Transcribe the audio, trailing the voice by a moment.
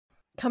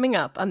Coming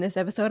up on this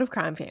episode of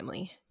Crime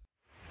Family.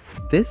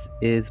 This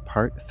is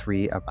part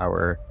 3 of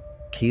our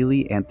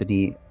Caylee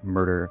Anthony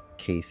murder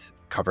case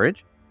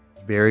coverage.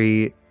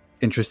 Very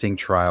interesting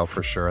trial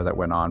for sure that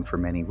went on for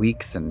many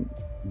weeks, and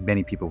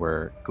many people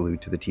were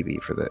glued to the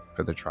TV for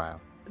the trial.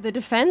 The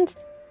defense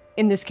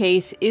in this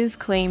case is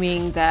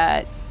claiming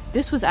that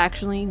this was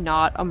actually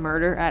not a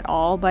murder at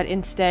all, but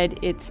instead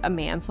it's a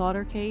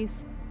manslaughter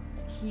case.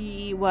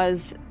 He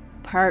was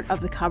part of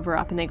the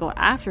cover-up and they go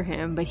after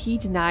him, but he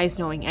denies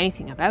knowing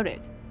anything about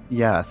it.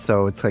 Yeah,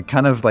 so it's like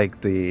kind of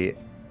like the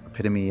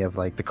epitome of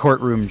like the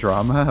courtroom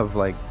drama of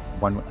like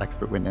one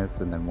expert witness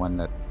and then one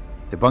that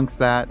debunks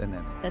that, and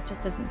then that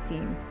just doesn't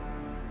seem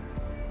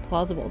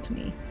plausible to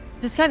me.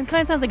 It just kind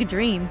of sounds like a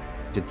dream.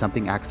 Did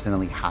something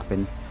accidentally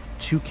happen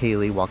to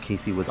Caylee while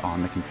Casey was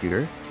on the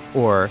computer,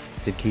 or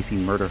did Casey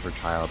murder her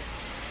child?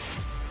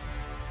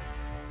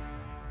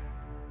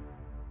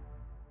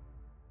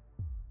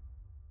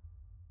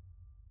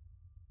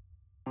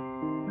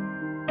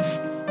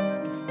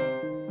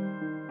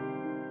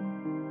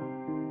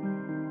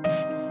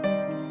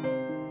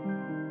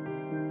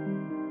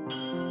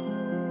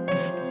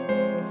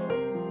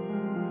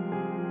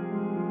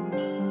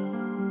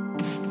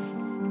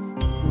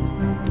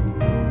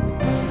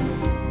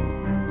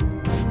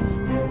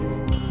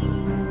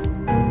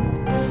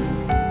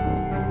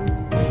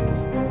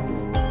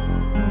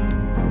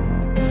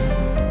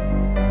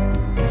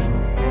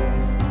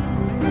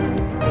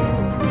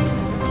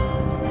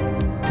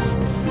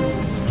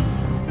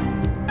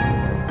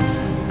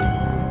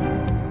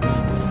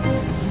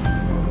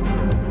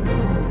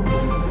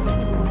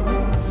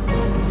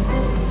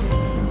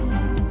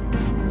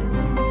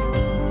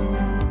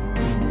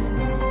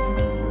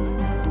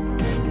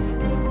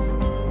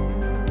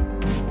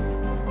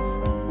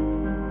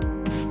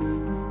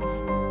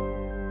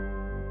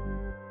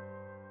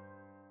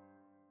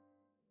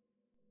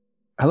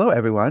 Hello,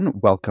 everyone.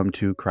 Welcome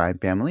to Crime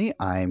Family.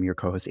 I'm your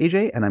co-host,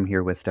 AJ, and I'm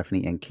here with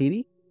Stephanie and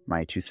Katie,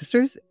 my two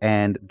sisters.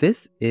 And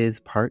this is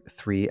part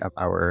 3 of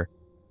our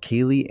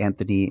Caylee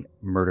Anthony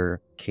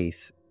murder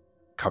case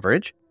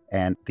coverage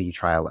and the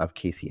trial of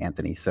Caylee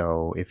Anthony.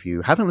 So if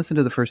you haven't listened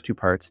to the first 2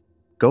 parts,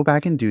 go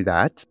back and do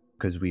that,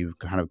 because we've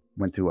kind of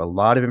went through a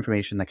lot of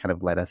information that kind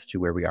of led us to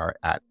where we are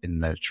at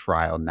in the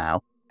trial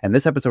now. And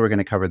this episode, we're going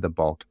to cover the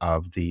bulk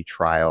of the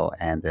trial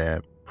and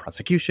the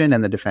prosecution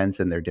and the defense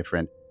and their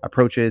different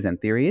approaches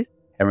and theories,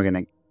 and we're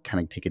going to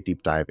kind of take a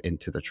deep dive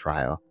into the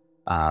trial.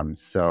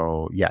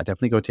 So yeah,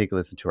 definitely go take a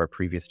listen to our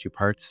previous 2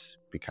 parts,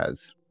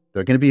 because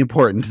they're going to be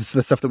important.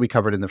 The stuff that we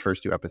covered in the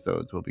first 2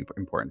 episodes will be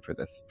important for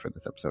this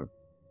episode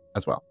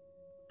as well.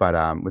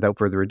 But without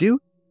further ado,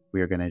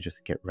 we are going to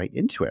just get right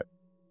into it.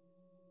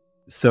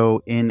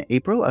 So in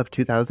April of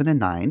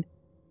 2009,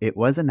 it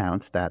was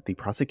announced that the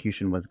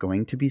prosecution was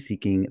going to be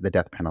seeking the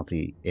death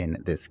penalty in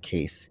this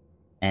case.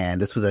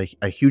 And this was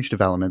a huge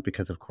development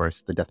because, of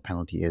course, the death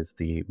penalty is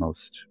the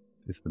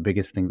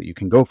biggest thing that you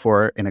can go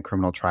for in a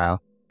criminal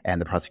trial. And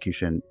the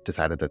prosecution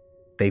decided that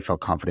they felt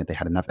confident they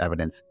had enough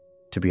evidence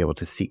to be able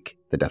to seek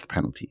the death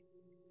penalty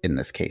in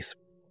this case.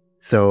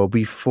 So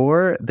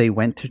before they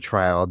went to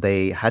trial,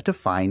 they had to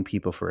find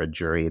people for a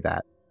jury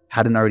that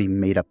hadn't already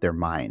made up their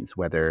minds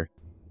whether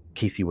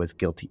Casey was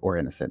guilty or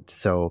innocent.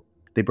 So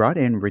they brought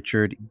in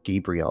Richard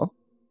Gabriel,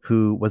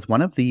 who was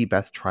one of the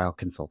best trial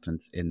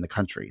consultants in the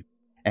country.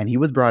 And he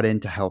was brought in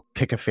to help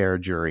pick a fair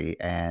jury.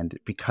 And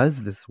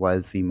because this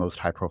was the most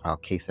high-profile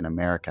case in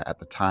America at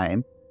the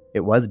time, it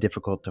was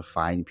difficult to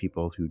find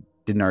people who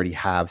didn't already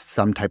have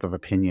some type of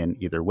opinion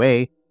either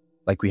way.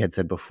 Like we had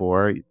said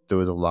before, there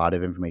was a lot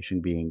of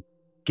information being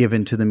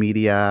given to the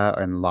media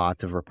and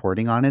lots of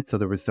reporting on it. So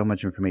there was so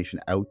much information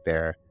out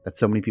there that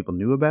so many people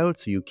knew about.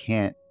 So you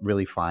can't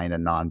really find a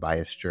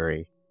non-biased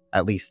jury.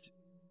 At least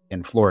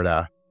in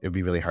Florida, it would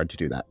be really hard to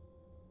do that.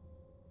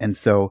 And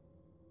so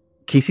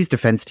Casey's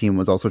defense team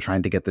was also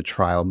trying to get the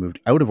trial moved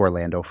out of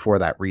Orlando for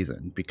that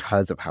reason,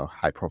 because of how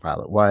high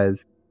profile it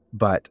was.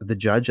 But the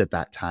judge at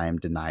that time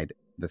denied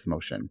this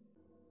motion.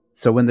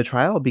 So when the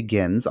trial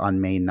begins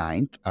on May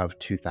 9th of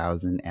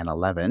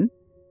 2011,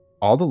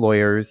 all the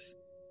lawyers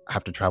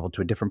have to travel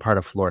to a different part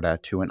of Florida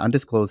to an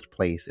undisclosed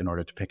place in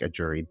order to pick a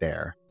jury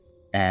there.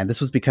 And this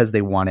was because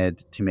they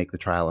wanted to make the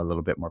trial a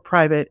little bit more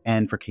private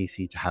and for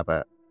Casey to have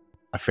a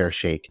fair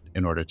shake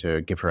in order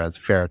to give her as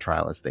fair a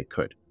trial as they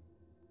could.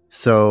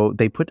 So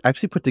they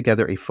actually put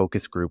together a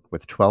focus group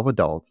with 12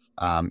 adults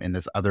in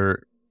this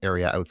other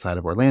area outside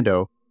of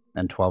Orlando.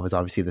 And 12 is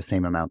obviously the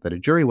same amount that a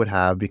jury would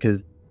have,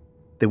 because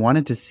they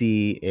wanted to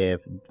see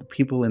if the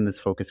people in this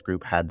focus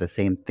group had the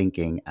same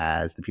thinking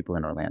as the people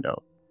in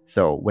Orlando.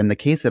 So when the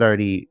case had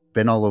already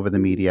been all over the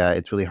media,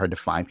 it's really hard to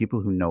find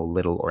people who know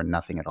little or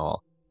nothing at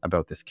all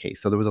about this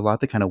case. So there was a lot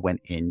that kind of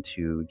went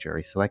into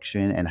jury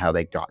selection and how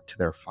they got to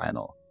their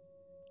final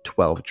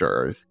 12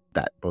 jurors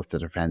that both the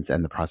defense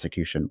and the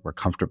prosecution were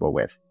comfortable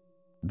with.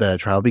 The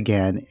trial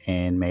began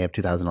in May of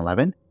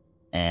 2011,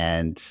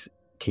 and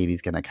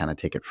Katie's going to kind of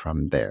take it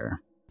from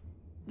there.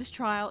 This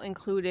trial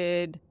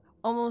included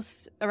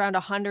almost around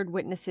 100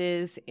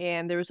 witnesses,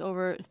 and there was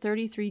over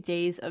 33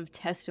 days of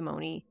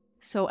testimony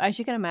So as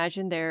you can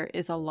imagine, there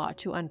is a lot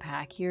to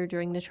unpack here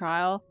during the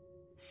trial.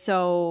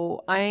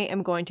 So I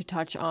am going to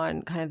touch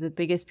on kind of the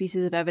biggest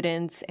pieces of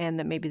evidence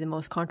and maybe the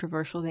most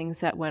controversial things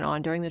that went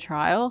on during the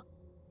trial.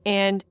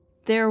 And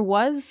there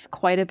was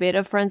quite a bit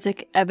of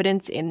forensic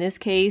evidence in this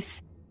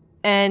case.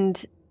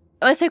 And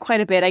let's say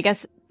quite a bit, I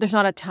guess there's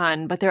not a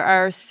ton, but there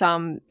are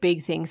some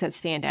big things that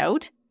stand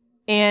out.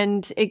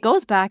 And it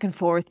goes back and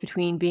forth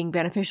between being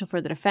beneficial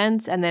for the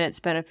defense and then it's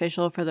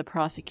beneficial for the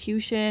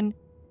prosecution.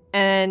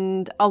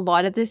 And a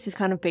lot of this is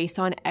kind of based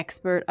on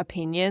expert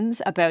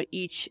opinions about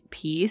each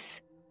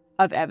piece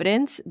of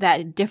evidence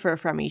that differ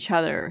from each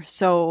other.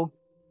 So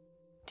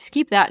just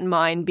keep that in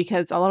mind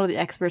because a lot of the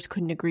experts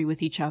couldn't agree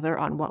with each other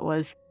on what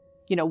was,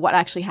 what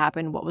actually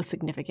happened, what was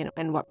significant,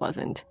 and what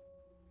wasn't.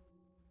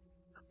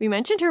 We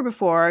mentioned her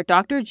before,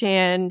 Dr.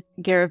 Jan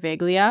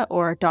Garavaglia,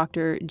 or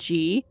Dr.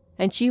 G,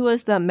 and she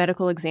was the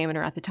medical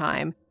examiner at the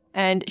time.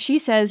 And she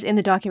says in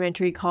the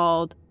documentary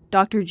called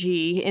Dr.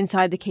 G,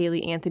 inside the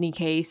Caylee Anthony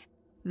case,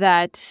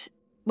 that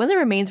when the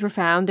remains were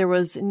found, there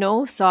was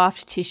no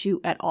soft tissue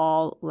at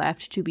all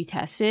left to be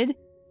tested.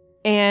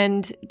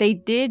 And they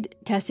did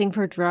testing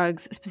for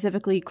drugs,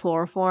 specifically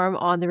chloroform,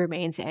 on the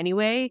remains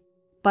anyway,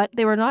 but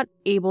they were not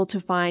able to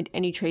find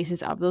any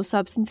traces of those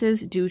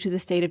substances due to the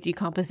state of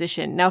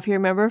decomposition. Now, if you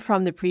remember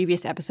from the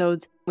previous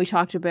episodes, we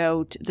talked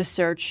about the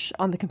search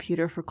on the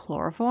computer for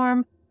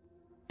chloroform.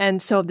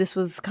 And so this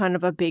was kind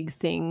of a big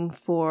thing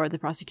for the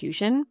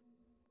prosecution.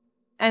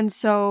 And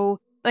so,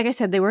 like I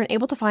said, they weren't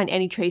able to find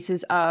any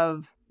traces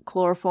of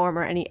chloroform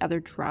or any other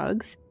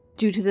drugs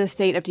due to the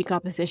state of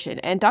decomposition.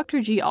 And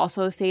Dr. G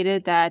also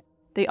stated that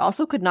they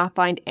also could not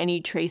find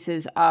any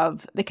traces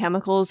of the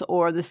chemicals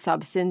or the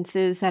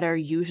substances that are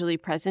usually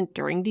present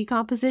during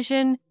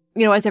decomposition.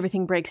 As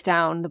everything breaks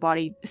down, the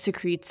body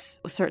secretes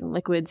certain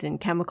liquids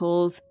and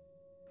chemicals.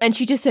 And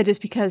she just said it's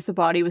because the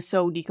body was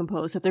so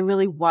decomposed that there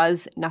really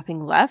was nothing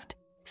left.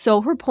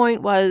 So her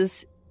point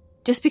was,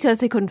 just because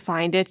they couldn't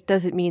find it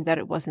doesn't mean that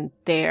it wasn't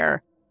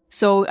there.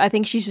 So I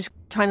think she's just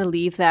trying to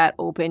leave that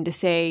open to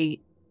say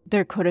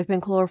there could have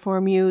been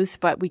chloroform used,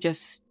 but we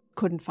just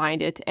couldn't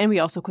find it. And we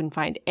also couldn't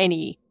find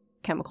any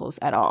chemicals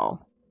at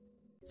all.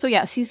 So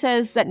yeah, she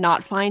says that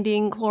not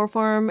finding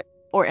chloroform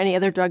or any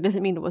other drug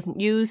doesn't mean it wasn't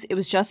used. It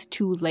was just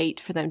too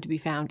late for them to be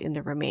found in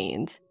the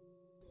remains.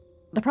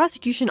 The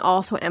prosecution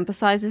also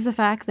emphasizes the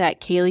fact that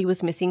Caylee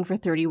was missing for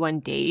 31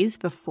 days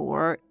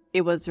before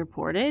it was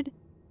reported.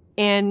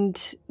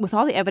 And with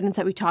all the evidence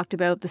that we talked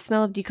about, the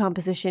smell of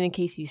decomposition in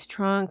Casey's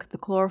trunk, the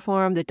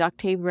chloroform, the duct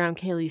tape around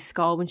Caylee's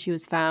skull when she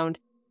was found,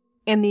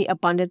 and the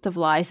abundance of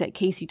lies that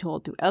Casey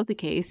told throughout the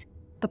case,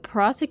 the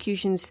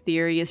prosecution's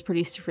theory is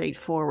pretty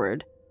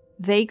straightforward.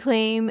 They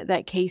claim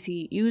that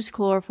Casey used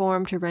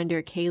chloroform to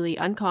render Caylee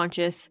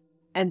unconscious,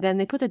 and then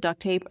they put the duct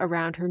tape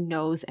around her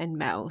nose and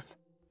mouth.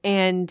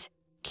 And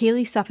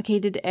Caylee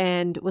suffocated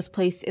and was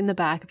placed in the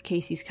back of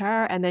Casey's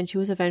car, and then she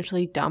was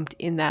eventually dumped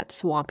in that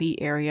swampy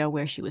area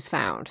where she was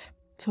found.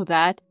 So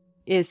that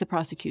is the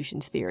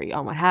prosecution's theory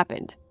on what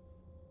happened.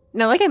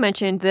 Now, like I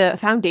mentioned, the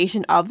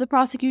foundation of the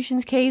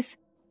prosecution's case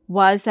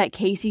was that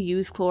Casey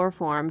used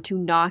chloroform to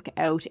knock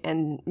out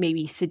and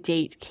maybe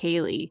sedate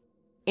Caylee.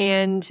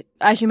 And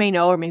as you may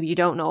know, or maybe you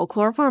don't know,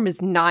 chloroform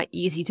is not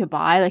easy to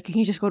buy. Like, you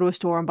can just go to a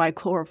store and buy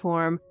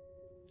chloroform.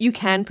 You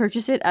can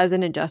purchase it as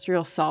an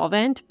industrial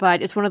solvent,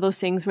 but it's one of those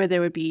things where there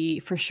would be,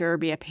 for sure,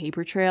 be a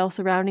paper trail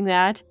surrounding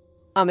that.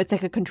 It's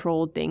like a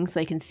controlled thing, so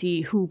they can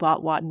see who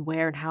bought what and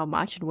where and how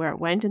much and where it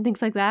went and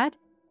things like that.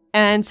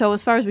 And so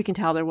as far as we can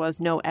tell, there was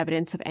no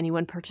evidence of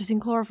anyone purchasing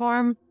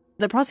chloroform.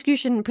 The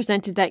prosecution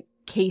presented that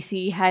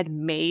Casey had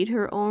made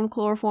her own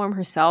chloroform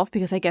herself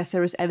because I guess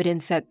there was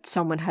evidence that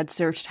someone had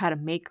searched how to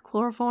make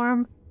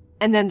chloroform.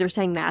 And then they're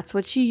saying that's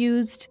what she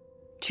used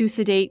to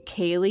sedate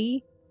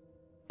Caylee.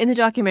 In the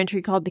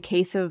documentary called The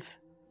Case of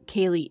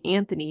Caylee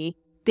Anthony,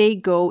 they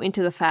go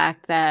into the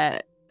fact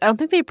that, I don't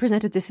think they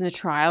presented this in the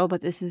trial,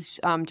 but this is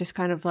just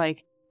kind of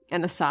like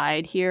an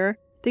aside here.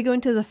 They go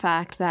into the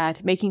fact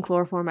that making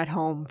chloroform at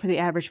home for the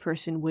average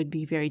person would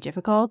be very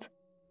difficult.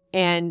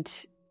 And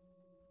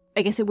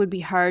I guess it would be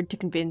hard to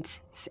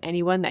convince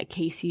anyone that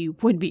Casey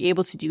would be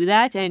able to do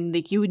that. And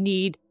like, you would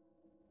need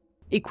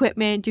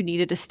equipment, you need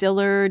a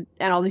distiller,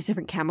 and all these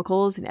different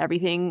chemicals and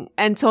everything.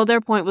 And so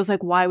their point was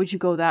like, why would you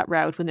go that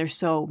route when there's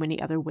so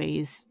many other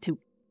ways to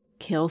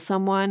kill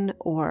someone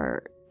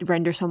or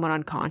render someone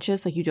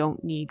unconscious? Like, you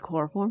don't need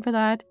chloroform for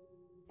that.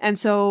 And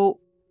so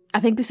I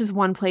think this is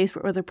one place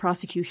where the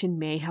prosecution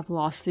may have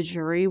lost the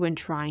jury when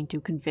trying to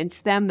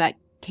convince them that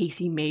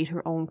Casey made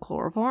her own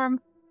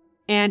chloroform.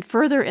 And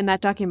further in that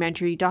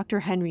documentary, Dr.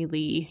 Henry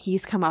Lee,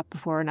 he's come up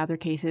before in other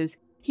cases,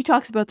 he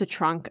talks about the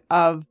trunk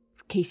of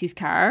Casey's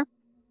car.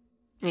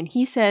 And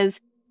he says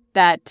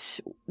that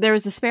there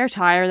was a spare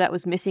tire that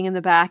was missing in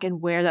the back,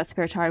 and where that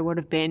spare tire would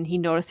have been, he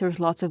noticed there was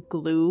lots of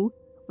glue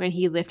when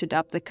he lifted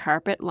up the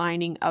carpet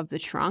lining of the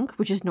trunk,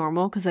 which is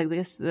normal because I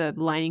guess the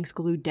lining's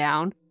glued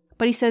down.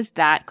 But he says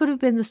that could have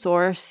been the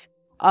source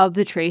of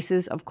the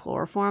traces of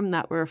chloroform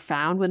that were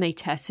found when they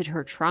tested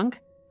her trunk.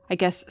 I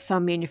guess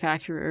some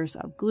manufacturers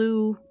of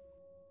glue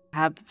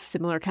have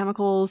similar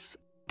chemicals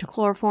to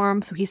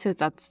chloroform. So he said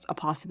that's a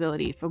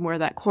possibility from where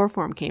that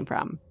chloroform came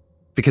from.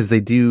 Because they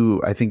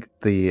do, I think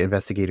the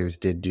investigators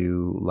did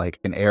do like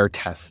an air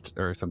test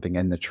or something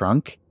in the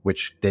trunk,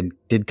 which then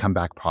did come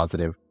back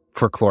positive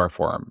for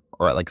chloroform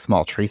or like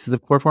small traces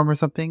of chloroform or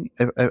something.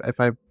 If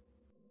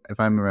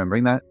I'm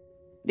remembering that.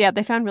 Yeah,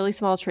 they found really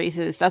small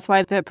traces. That's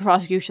why the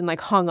prosecution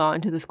like hung on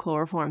to this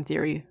chloroform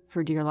theory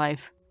for dear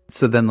life.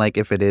 So then like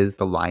if it is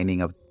the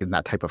lining of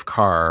that type of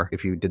car,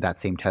 if you did that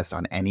same test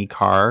on any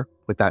car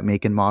with that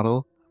make and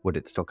model, would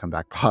it still come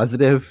back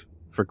positive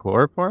for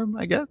chloroform,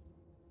 I guess?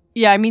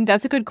 Yeah, I mean,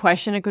 that's a good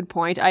question, a good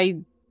point.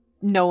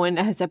 No one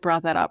has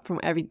brought that up from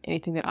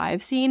anything that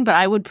I've seen, but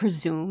I would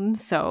presume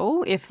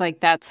so if like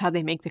that's how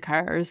they make the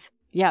cars.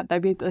 Yeah,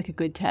 that'd be like a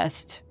good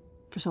test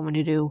for someone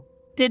to do.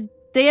 Did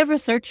they ever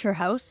search her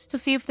house to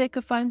see if they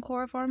could find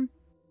chloroform?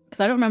 Because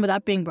I don't remember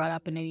that being brought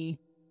up in any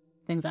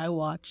things I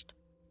watched.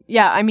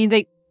 Yeah, I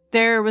mean,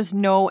 there was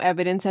no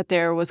evidence that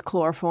there was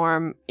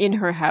chloroform in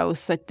her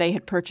house, that they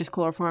had purchased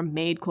chloroform,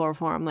 made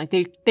chloroform. Like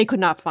they could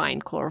not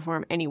find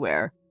chloroform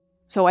anywhere.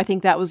 So I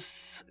think that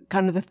was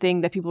kind of the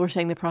thing that people were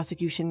saying the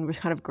prosecution was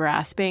kind of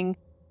grasping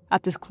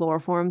at this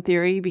chloroform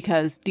theory,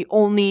 because the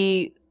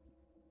only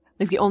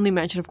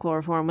mention of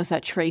chloroform was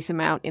that trace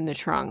amount in the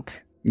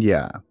trunk.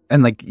 Yeah.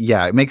 And like,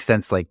 yeah, it makes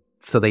sense. Like,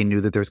 so they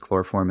knew that there's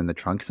chloroform in the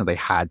trunk, so they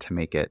had to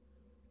make it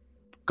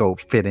go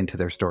fit into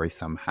their story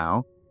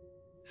somehow.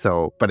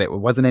 So, but it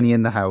wasn't any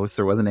in the house.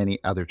 There wasn't any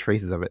other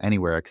traces of it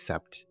anywhere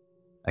except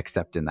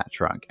in that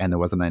trunk. And there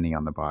wasn't any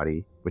on the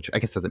body, which I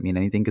guess doesn't mean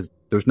anything because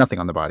there's nothing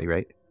on the body,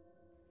 right?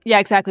 Yeah,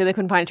 exactly. They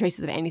couldn't find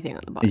traces of anything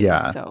on the body.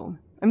 Yeah. So,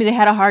 I mean, they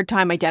had a hard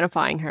time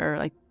identifying her.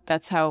 Like,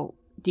 that's how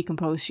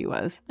decomposed she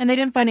was. And they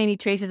didn't find any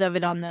traces of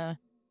it on the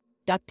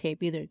duct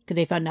tape either, because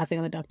they found nothing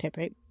on the duct tape,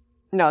 right?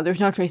 No, there's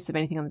no traces of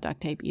anything on the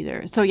duct tape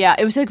either. So, yeah,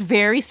 it was like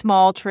very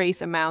small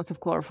trace amounts of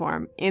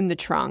chloroform in the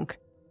trunk.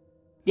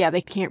 Yeah,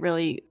 they can't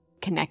really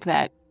connect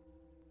that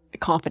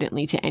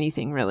confidently to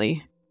anything,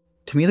 really.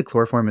 To me, the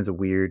chloroform is a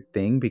weird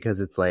thing because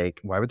it's like,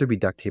 why would there be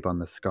duct tape on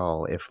the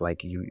skull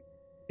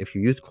if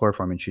you used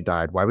chloroform and she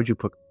died? Why would you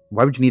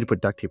need to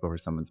put duct tape over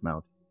someone's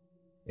mouth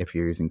if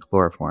you're using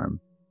chloroform?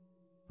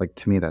 Like,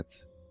 to me,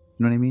 that's,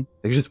 you know what I mean?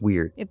 It's just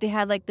weird. If they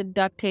had like the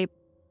duct tape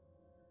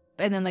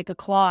and then like a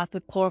cloth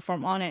with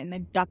chloroform on it and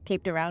then duct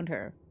taped around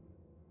her,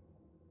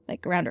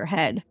 like around her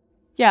head.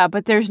 Yeah,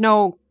 but there's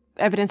no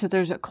evidence that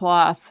there's a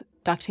cloth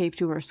duct taped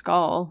to her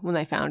skull when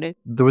they found it.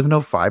 There was no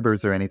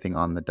fibers or anything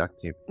on the duct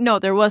tape. No,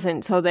 there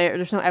wasn't. So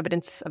there's no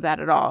evidence of that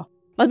at all.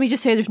 Let me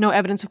just say there's no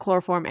evidence of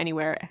chloroform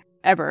anywhere,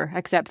 ever,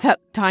 except that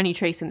tiny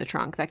trace in the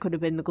trunk. That could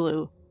have been the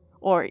glue.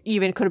 Or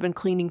even could have been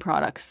cleaning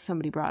products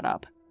somebody brought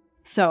up.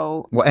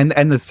 So... Well,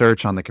 and the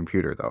search on the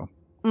computer, though.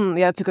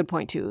 Yeah, that's a good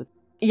point, too.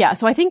 Yeah,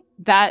 so I think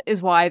that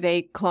is why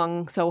they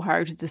clung so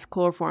hard to this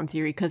chloroform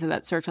theory, because of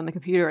that search on the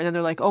computer. And then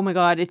they're like, oh my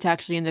god, it's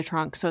actually in the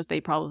trunk, so they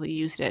probably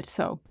used it.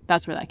 So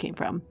that's where that came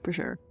from, for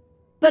sure.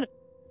 But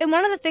in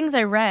one of the things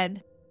I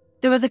read,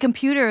 there was a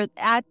computer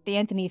at the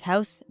Anthony's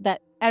house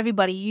that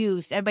everybody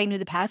used. Everybody knew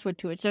the password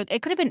to it. So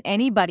it could have been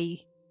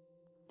anybody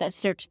that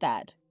searched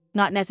that,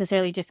 not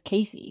necessarily just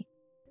Casey.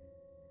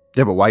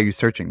 Yeah, but why are you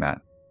searching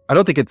that? I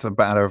don't think it's a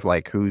matter of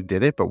like who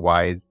did it, but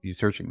why is you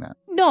searching that?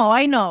 No,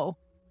 I know.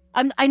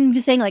 I'm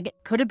just saying, like, it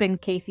could have been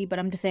Casey, but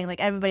I'm just saying, like,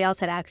 everybody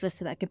else had access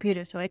to that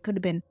computer, so it could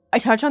have been... I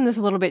touch on this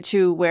a little bit,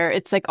 too, where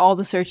it's, like, all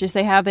the searches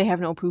they have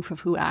no proof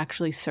of who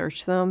actually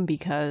searched them,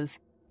 because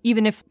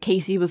even if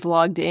Casey was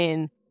logged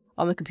in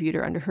on the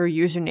computer under her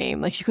username,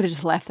 like, she could have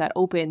just left that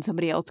open.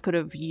 Somebody else could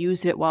have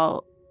used it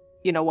while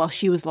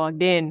she was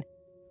logged in.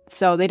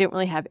 So they didn't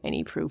really have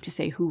any proof to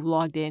say who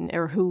logged in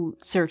or who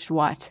searched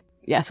what.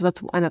 Yeah, so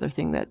that's another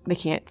thing that they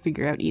can't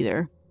figure out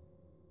either.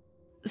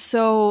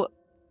 So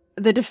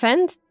the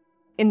defense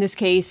in this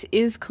case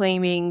is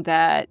claiming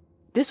that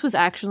this was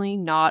actually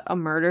not a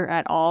murder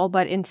at all,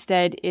 but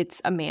instead it's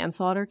a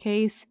manslaughter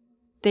case.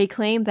 They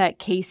claim that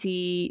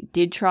Casey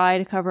did try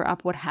to cover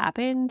up what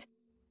happened,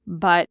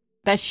 but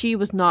that she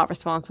was not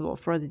responsible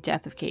for the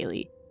death of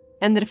Caylee.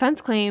 And the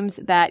defense claims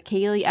that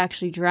Caylee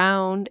actually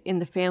drowned in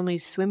the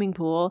family's swimming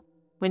pool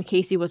when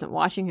Casey wasn't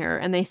watching her,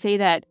 and they say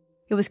that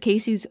it was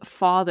Casey's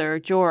father,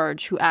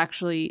 George, who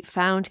actually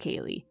found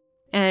Caylee.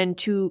 And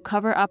to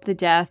cover up the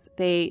death,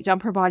 they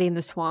dump her body in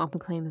the swamp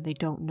and claim that they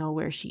don't know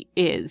where she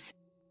is.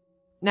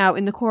 Now,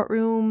 in the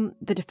courtroom,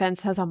 the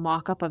defense has a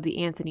mock-up of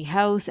the Anthony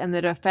house, and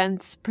the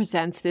defense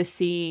presents this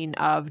scene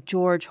of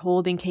George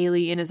holding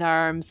Caylee in his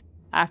arms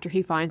after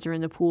he finds her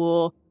in the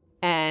pool,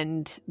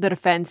 and the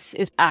defense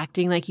is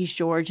acting like he's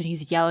George, and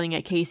he's yelling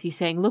at Casey,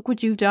 saying, "Look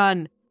what you've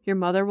done! Your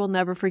mother will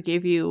never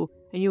forgive you,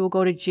 and you will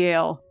go to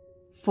jail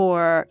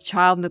for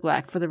child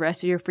neglect for the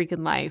rest of your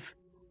freaking life."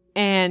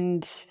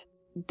 And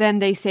then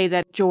they say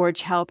that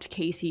George helped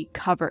Casey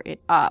cover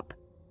it up.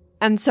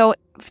 And so,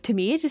 to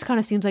me, it just kind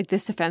of seems like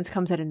this defense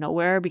comes out of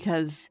nowhere,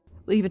 because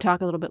we'll even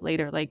talk a little bit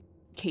later, like,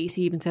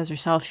 Casey even says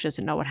herself she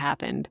doesn't know what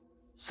happened.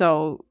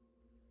 So,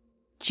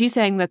 she's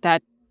saying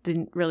that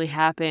didn't really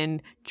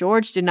happen.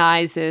 George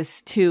denies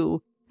this,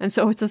 too. And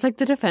so it's just like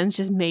the defense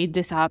just made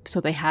this up so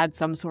they had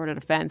some sort of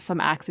defense, some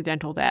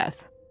accidental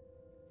death.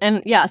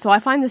 And yeah, so I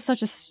find this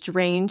such a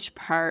strange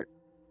part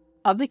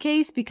of the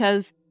case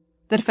because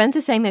the defense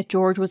is saying that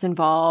George was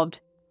involved.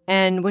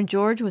 And when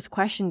George was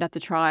questioned at the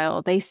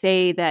trial, they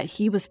say that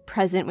he was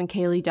present when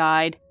Caylee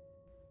died.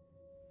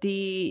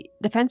 The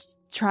defense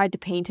tried to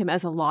paint him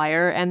as a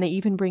liar, and they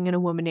even bring in a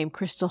woman named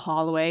Crystal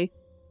Holloway,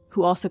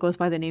 who also goes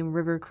by the name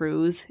River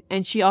Cruz.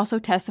 And she also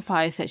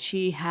testifies that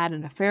she had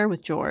an affair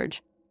with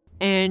George.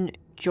 And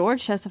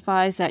George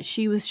testifies that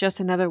she was just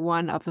another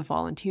one of the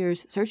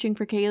volunteers searching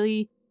for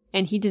Caylee,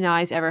 and he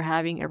denies ever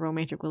having a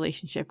romantic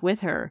relationship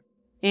with her.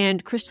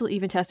 And Crystal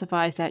even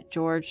testifies that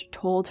George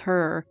told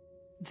her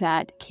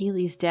that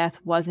Caylee's death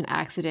was an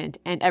accident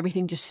and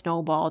everything just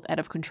snowballed out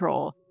of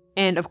control.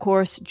 And of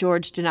course,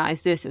 George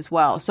denies this as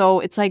well. So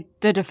it's like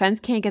the defense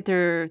can't get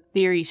their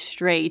theory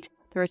straight.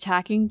 They're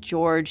attacking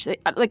George.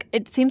 Like,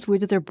 it seems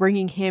weird that they're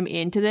bringing him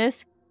into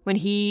this when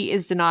he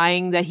is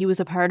denying that he was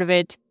a part of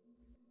it.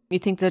 You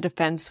think the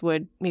defense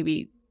would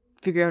maybe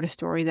figure out a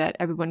story that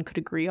everyone could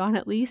agree on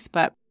at least,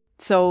 but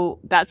so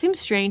that seems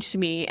strange to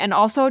me. And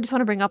also, I just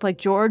want to bring up, like,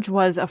 George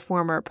was a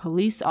former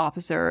police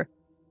officer.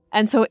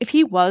 And so if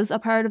he was a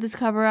part of this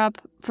cover-up,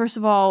 first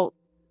of all,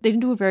 they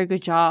didn't do a very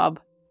good job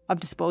of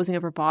disposing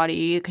of her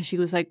body because she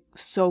was, like,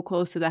 so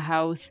close to the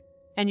house.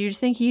 And you just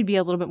think he'd be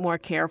a little bit more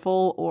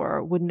careful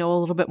or would know a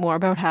little bit more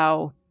about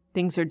how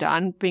things are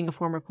done being a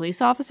former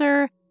police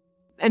officer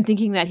and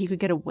thinking that he could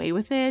get away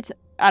with it.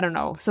 I don't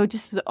know. So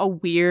just a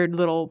weird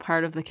little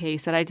part of the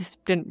case that I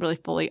just didn't really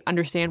fully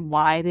understand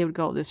why they would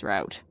go this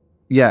route.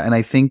 Yeah, and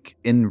I think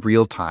in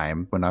real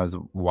time, when I was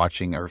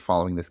watching or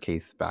following this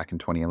case back in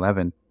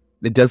 2011,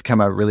 it does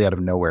come out really out of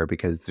nowhere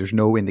because there's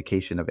no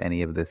indication of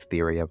any of this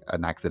theory of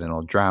an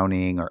accidental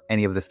drowning or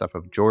any of this stuff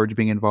of George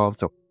being involved.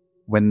 So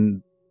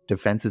when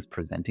defense is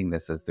presenting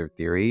this as their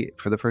theory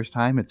for the first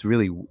time, it's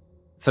really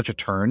such a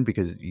turn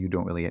because you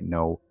don't really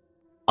know.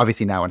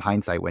 Obviously now in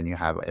hindsight, when you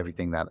have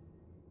everything that,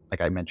 like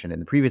I mentioned in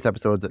the previous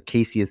episodes, that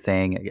Casey is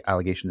saying,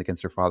 allegations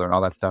against her father and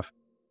all that stuff,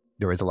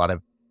 there was a lot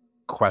of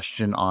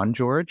question on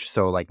George.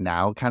 So like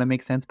now it kind of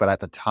makes sense. But at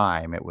the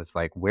time it was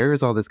like, where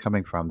is all this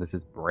coming from? This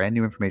is brand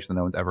new information that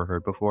no one's ever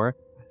heard before.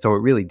 So it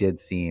really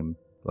did seem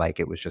like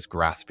it was just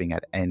grasping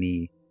at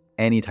any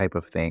type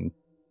of thing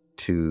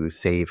to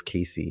save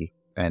Casey.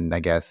 And I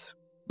guess,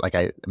 like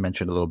I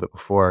mentioned a little bit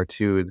before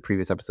too, the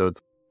previous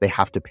episodes, they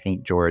have to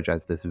paint George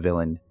as this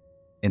villain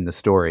in the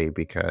story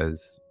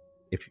because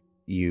if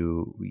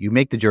you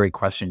make the jury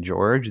question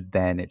George,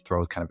 then it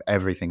throws kind of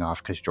everything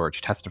off because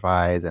George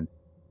testifies, and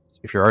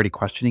if you're already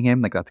questioning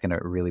him, like that's going to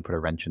really put a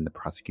wrench in the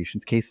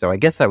prosecution's case. So I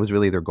guess that was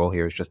really their goal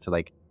here, is just to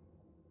like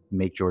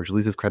make George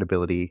lose his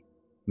credibility,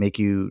 make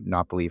you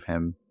not believe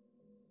him,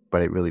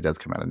 but it really does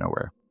come out of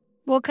nowhere.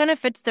 Well, it kind of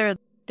fits their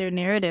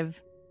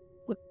narrative.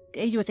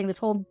 You would think this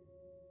whole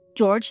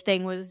George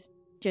thing was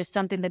just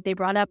something that they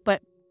brought up,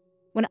 but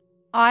when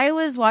I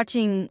was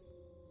watching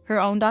her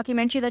own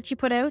documentary that she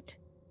put out,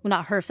 well,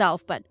 not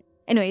herself, but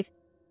anyways,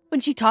 when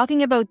she's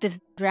talking about this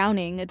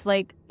drowning, it's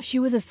like she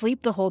was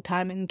asleep the whole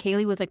time and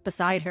Caylee was like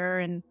beside her,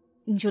 and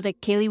she was like,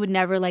 Caylee would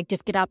never like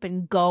just get up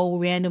and go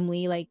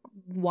randomly like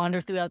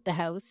wander throughout the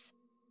house.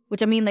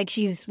 Which I mean, like,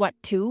 she's what,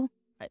 2?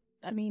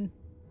 I mean,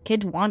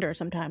 kids wander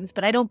sometimes,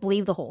 but I don't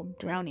believe the whole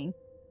drowning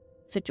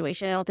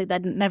situation. I don't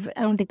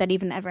think that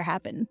even ever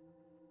happened.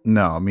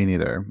 No, me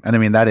neither. And I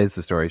mean, that is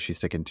the story she's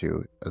sticking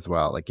to as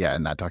well. Like, yeah,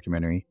 in that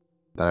documentary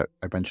that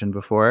I mentioned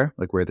before,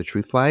 like Where the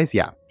Truth Lies,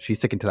 yeah, she's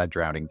sticking to that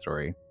drowning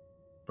story.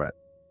 But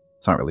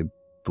it's not really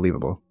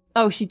believable.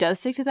 Oh, she does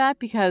stick to that?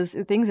 Because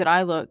the things that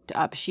I looked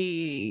up,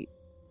 she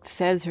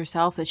says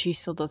herself that she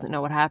still doesn't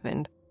know what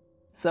happened.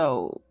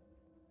 So,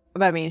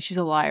 I mean, she's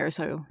a liar,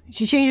 so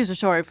she changes her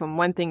story from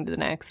one thing to the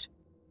next.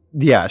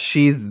 Yeah,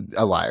 she's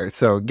a liar.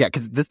 So, yeah,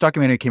 because this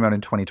documentary came out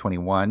in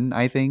 2021,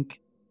 I think,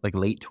 like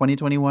late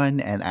 2021.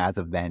 And as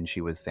of then,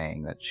 she was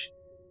saying that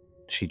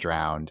she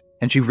drowned.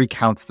 And she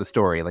recounts the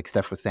story, like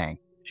Steph was saying.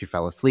 She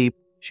fell asleep.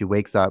 She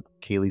wakes up.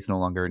 Kaylee's no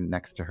longer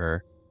next to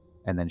her.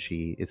 And then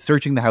she is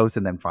searching the house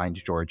and then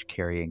finds George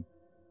carrying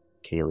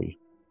Caylee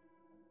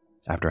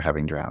after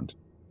having drowned.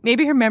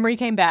 Maybe her memory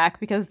came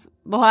back, because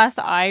the last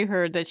I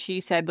heard that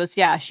she said was,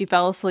 yeah, she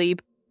fell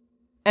asleep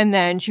and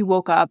then she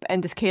woke up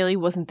and this Caylee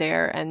wasn't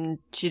there and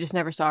she just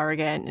never saw her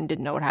again and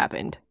didn't know what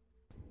happened.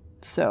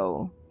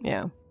 So,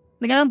 yeah.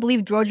 Like, I don't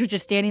believe George was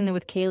just standing there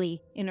with Caylee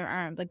in her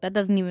arms. Like, that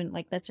doesn't even,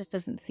 like, that just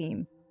doesn't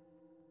seem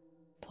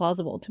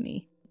plausible to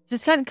me. It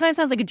just kind of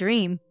sounds like a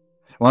dream.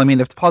 Well, I mean,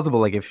 it's possible,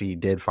 like, if he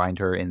did find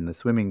her in the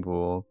swimming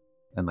pool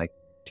and, like,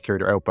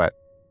 carried her out, but...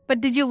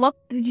 But did you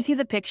see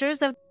the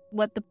pictures of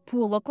what the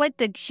pool looked like?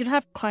 They should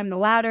have climbed the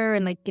ladder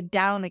and, like, get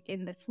down, like,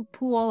 in the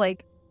pool.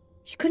 Like,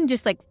 she couldn't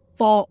just, like,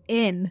 fall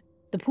in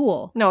the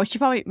pool. No,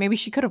 maybe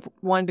she could have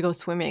wanted to go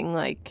swimming,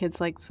 like, kids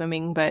like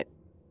swimming, but...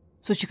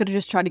 So she could have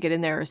just tried to get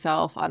in there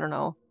herself. I don't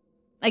know.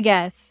 I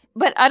guess.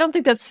 But I don't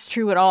think that's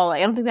true at all. I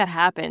don't think that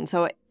happened.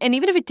 So, and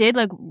even if it did,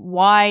 like,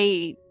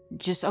 why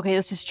just, okay,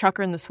 let's just chuck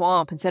her in the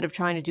swamp instead of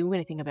trying to do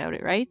anything about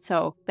it, right?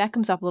 So that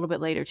comes up a little bit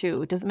later,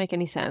 too. It doesn't make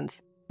any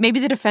sense. maybe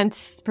the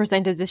defense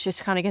presented this just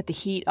to kind of get the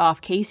heat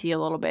off Casey a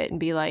little bit and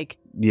be like,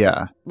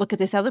 yeah, look at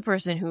this other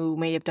person who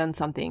may have done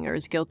something or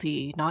is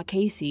guilty, not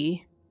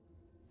Casey.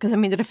 Because, I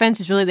mean, the defense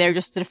is really there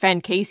just to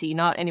defend Casey,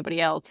 not anybody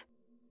else.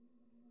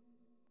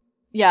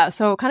 Yeah,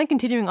 so kind of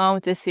continuing on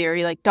with this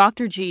theory, like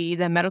Dr. G,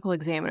 the medical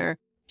examiner,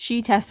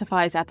 she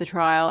testifies at the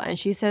trial, and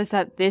she says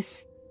that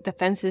this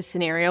defense's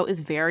scenario is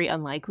very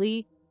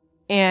unlikely.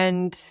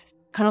 And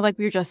kind of like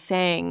we were just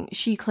saying,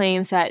 she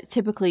claims that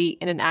typically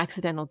in an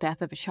accidental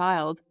death of a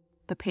child,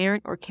 the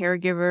parent or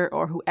caregiver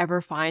or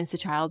whoever finds the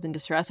child in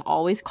distress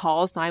always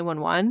calls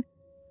 911.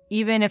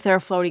 Even if they're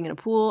floating in a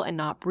pool and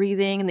not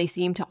breathing and they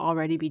seem to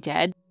already be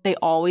dead, they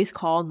always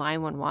call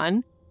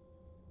 911.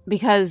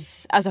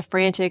 Because as a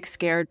frantic,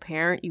 scared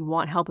parent, you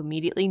want help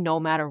immediately, no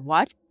matter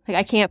what. Like,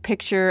 I can't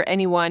picture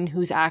anyone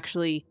who's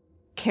actually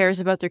cares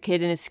about their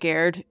kid and is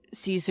scared,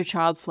 sees their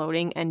child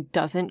floating, and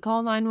doesn't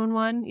call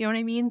 911. You know what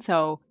I mean?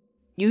 So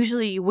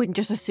usually you wouldn't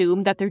just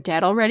assume that they're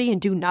dead already and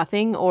do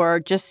nothing,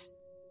 or just,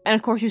 and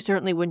of course you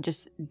certainly wouldn't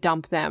just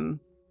dump them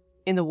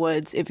in the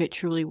woods if it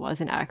truly was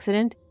an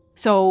accident.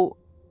 So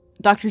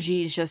Dr.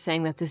 G is just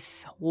saying that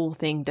this whole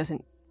thing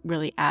doesn't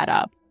really add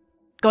up.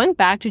 Going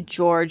back to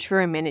George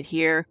for a minute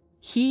here,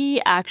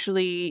 he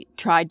actually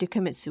tried to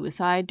commit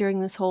suicide during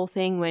this whole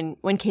thing when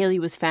Caylee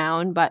was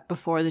found, but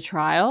before the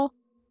trial.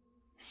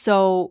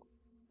 So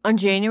on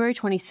January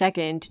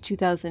 22nd,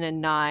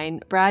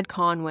 2009, Brad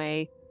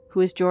Conway, who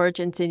is George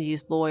and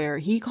Cindy's lawyer,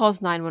 he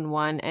calls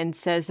 911 and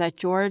says that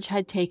George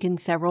had taken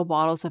several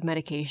bottles of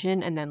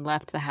medication and then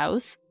left the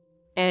house.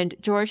 And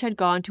George had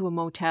gone to a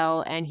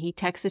motel and he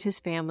texted his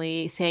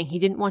family saying he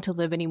didn't want to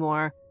live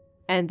anymore.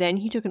 And then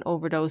he took an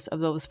overdose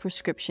of those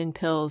prescription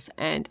pills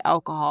and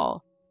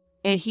alcohol.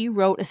 And he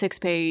wrote a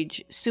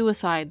 6-page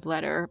suicide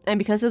letter. And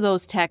because of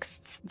those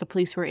texts, the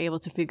police were able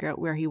to figure out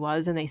where he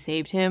was and they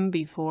saved him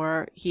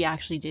before he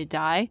actually did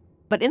die.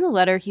 But in the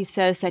letter, he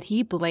says that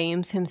he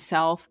blames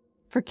himself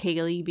for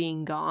Caylee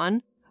being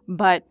gone.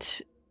 But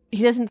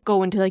he doesn't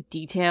go into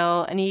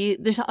detail. And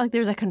there's not like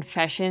there's a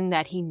confession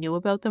that he knew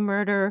about the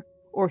murder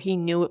or he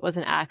knew it was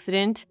an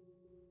accident.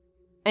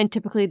 And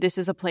typically this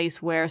is a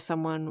place where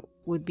someone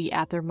would be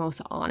at their most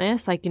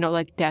honest, like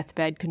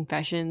deathbed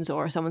confessions,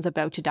 or someone's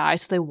about to die,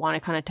 so they want to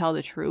kind of tell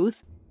the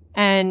truth.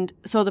 And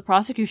so the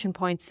prosecution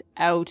points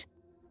out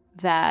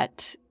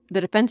that the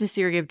defense's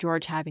theory of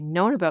George having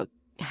known about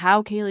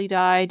how Caylee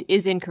died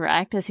is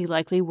incorrect, as he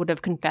likely would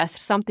have confessed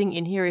something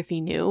in here if he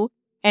knew.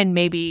 And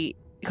maybe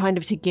kind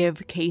of to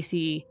give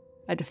Casey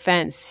a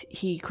defense,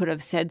 he could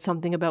have said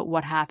something about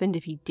what happened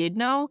if he did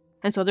know.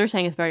 And so they're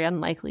saying it's very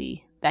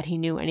unlikely that he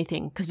knew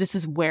anything, because this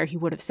is where he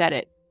would have said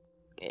it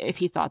if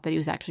he thought that he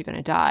was actually going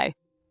to die.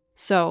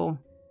 So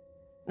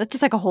that's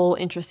just a whole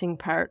interesting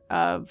part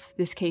of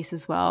this case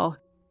as well.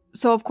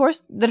 So of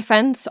course the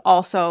defense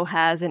also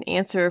has an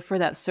answer for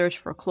that search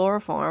for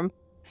chloroform.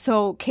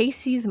 So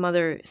Casey's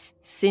mother,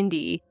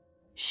 Cindy,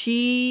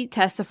 she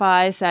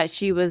testifies that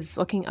she was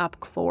looking up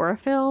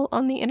chlorophyll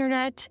on the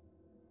internet.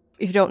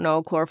 If you don't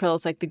know, chlorophyll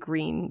is the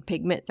green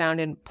pigment found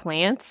in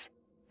plants.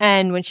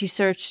 And when she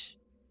searched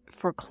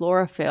for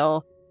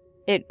chlorophyll,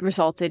 it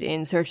resulted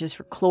in searches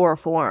for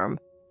chloroform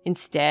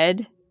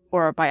instead,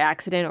 or by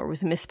accident, or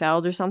was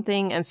misspelled or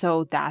something. And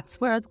so that's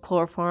where the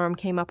chloroform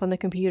came up on the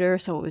computer.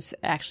 So it was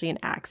actually an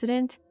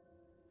accident.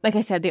 Like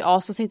I said, they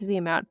also say that the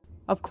amount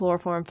of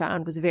chloroform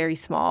found was very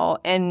small.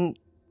 And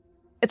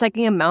it's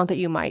the amount that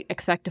you might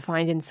expect to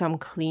find in some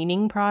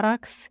cleaning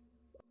products,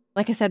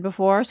 like I said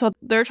before. So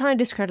they're trying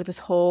to discredit this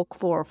whole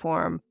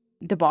chloroform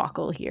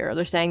debacle here.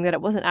 They're saying that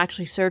it wasn't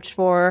actually searched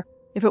for.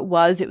 If it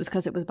was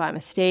because it was by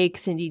mistake.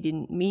 Cindy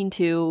didn't mean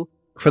to.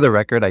 For the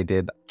record, I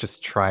did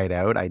just try it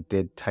out. I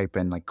did type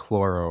in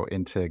chloro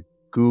into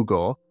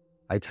Google.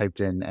 I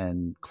typed in,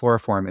 and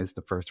chloroform is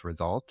the first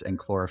result and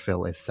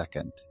chlorophyll is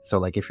second.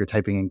 So if you're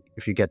typing in,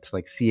 if you get to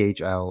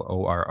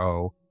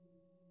CHLORO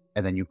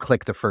and then you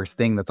click the first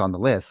thing that's on the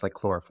list,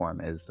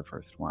 chloroform is the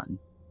first one.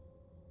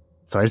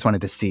 So I just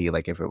wanted to see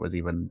if it was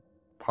even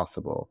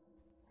possible.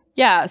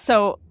 Yeah,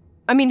 so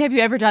I mean, have you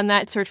ever done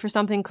that? Search for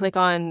something, click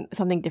on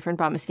something different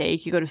by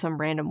mistake. You go to some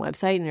random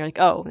website and you're like,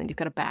 oh, and then you've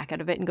got to back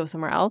out of it and go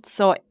somewhere else.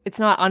 So it's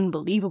not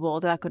unbelievable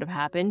that could have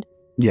happened.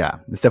 Yeah,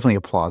 it's definitely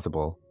a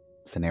plausible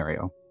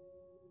scenario.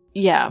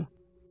 Yeah.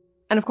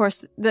 And of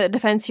course, the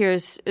defense here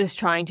is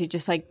trying to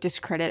just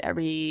discredit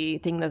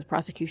everything that the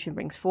prosecution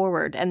brings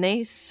forward. And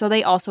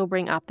they also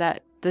bring up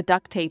that the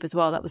duct tape as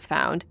well that was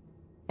found.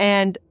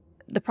 And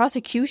the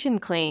prosecution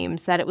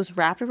claims that it was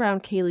wrapped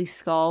around Caylee's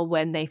skull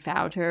when they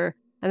found her,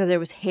 and that there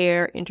was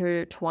hair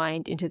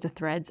intertwined into the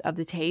threads of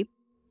the tape.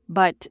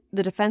 But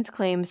the defense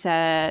claims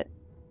that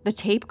the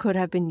tape could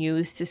have been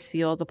used to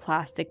seal the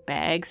plastic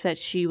bags that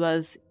she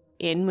was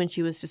in when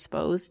she was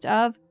disposed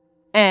of,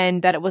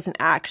 and that it wasn't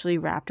actually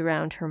wrapped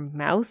around her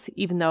mouth,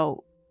 even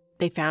though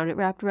they found it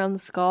wrapped around the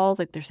skull.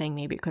 They're saying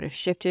maybe it could have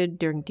shifted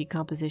during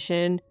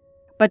decomposition.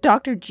 But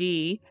Dr.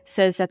 G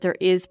says that there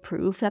is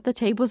proof that the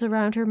tape was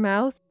around her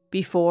mouth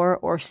before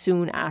or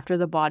soon after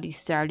the body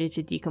started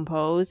to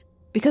decompose,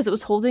 because it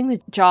was holding the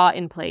jaw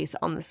in place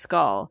on the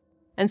skull.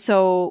 And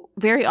so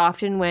very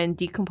often when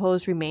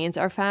decomposed remains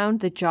are found,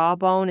 the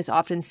jawbone is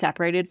often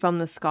separated from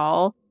the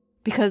skull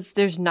because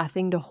there's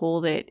nothing to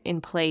hold it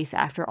in place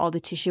after all the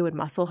tissue and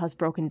muscle has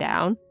broken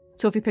down.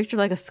 So if you picture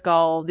like a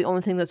skull, the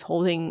only thing that's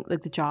holding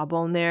like the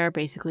jawbone there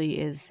basically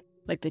is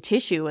like the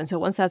tissue. And so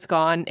once that's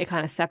gone, it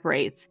kind of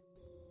separates.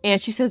 And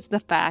she says the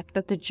fact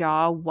that the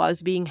jaw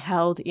was being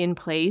held in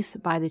place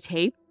by the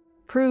tape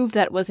proved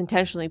that it was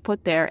intentionally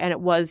put there and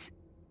it was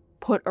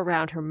put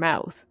around her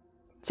mouth.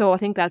 So I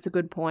think that's a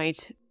good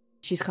point.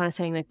 She's kind of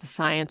saying like the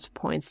science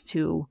points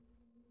to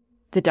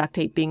the duct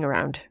tape being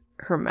around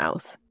her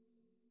mouth.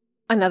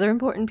 Another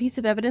important piece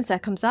of evidence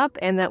that comes up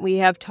and that we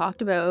have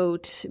talked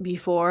about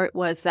before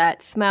was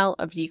that smell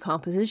of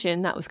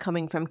decomposition that was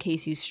coming from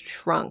Casey's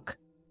trunk.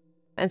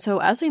 And so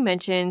as we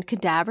mentioned,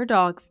 cadaver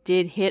dogs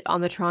did hit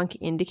on the trunk,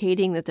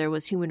 indicating that there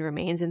was human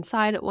remains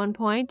inside at one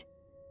point.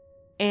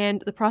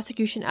 And the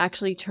prosecution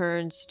actually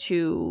turns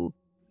to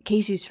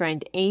Casey's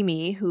friend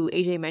Amy, who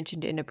AJ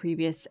mentioned in a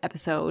previous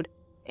episode,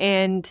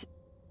 and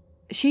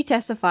she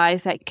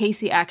testifies that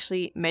Casey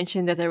actually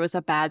mentioned that there was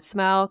a bad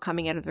smell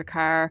coming out of their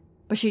car,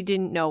 but she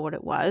didn't know what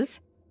it was.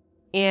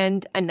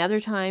 And another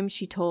time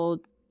she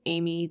told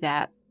Amy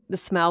that the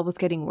smell was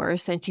getting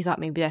worse and she thought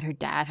maybe that her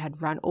dad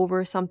had run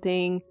over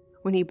something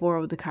when he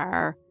borrowed the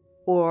car,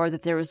 or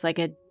that there was like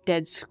a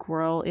dead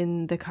squirrel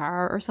in the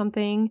car or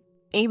something.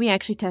 Amy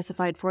actually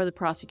testified for the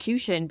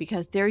prosecution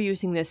because they're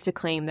using this to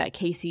claim that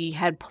Casey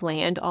had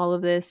planned all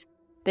of this.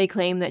 They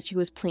claim that she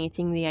was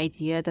planting the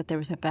idea that there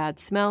was a bad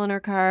smell in her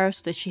car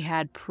so that she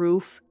had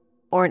proof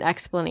or an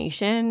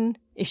explanation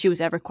if she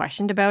was ever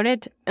questioned about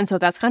it. And so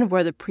that's kind of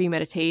where the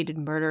premeditated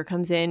murder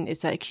comes in.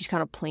 It's like she's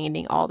kind of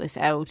planning all this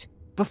out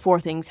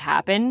before things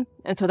happen.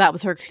 And so that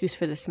was her excuse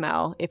for the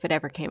smell if it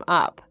ever came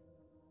up.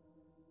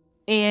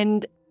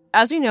 And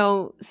as we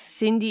know,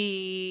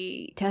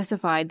 Cindy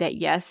testified that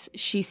yes,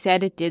 she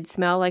said it did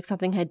smell like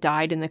something had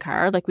died in the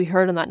car. Like we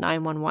heard on that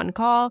 911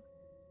 call,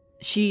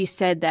 she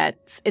said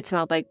that it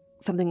smelled like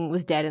something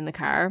was dead in the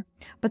car.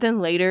 But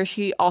then later,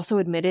 she also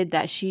admitted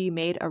that she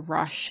made a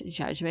rush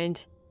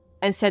judgment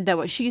and said that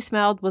what she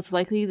smelled was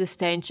likely the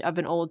stench of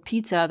an old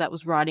pizza that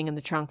was rotting in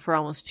the trunk for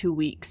almost 2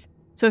 weeks.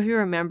 So if you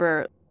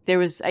remember, there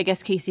was, I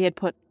guess Casey had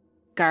put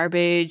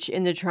garbage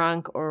in the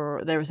trunk,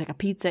 or there was like a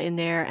pizza in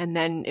there, and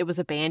then it was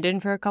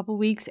abandoned for a couple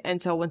weeks, and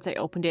so once I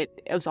opened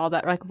it, it was all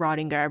that like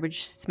rotting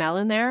garbage smell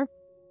in there.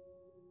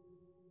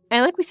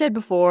 And like we said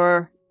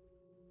before,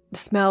 the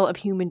smell of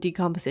human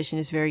decomposition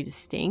is very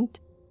distinct,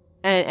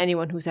 and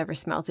anyone who's ever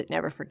smelt it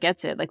never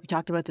forgets it. Like we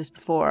talked about this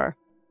before.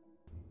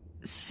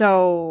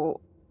 So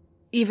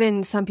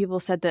even some people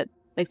said that,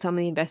 like some of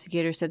the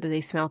investigators said that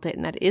they smelt it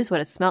and that is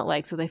what it smelled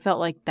like, so they felt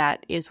like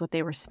that is what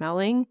they were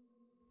smelling.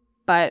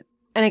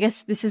 And I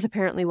guess this is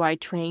apparently why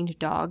trained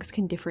dogs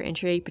can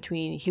differentiate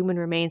between human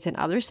remains and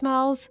other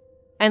smells.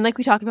 And like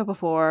we talked about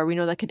before, we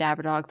know that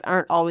cadaver dogs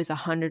aren't always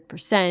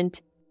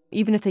 100%.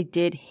 Even if they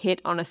did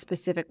hit on a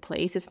specific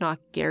place, it's not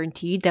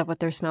guaranteed that what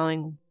they're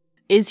smelling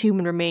is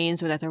human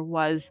remains or that there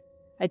was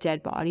a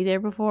dead body there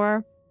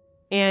before.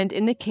 And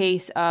in the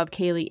case of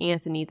Caylee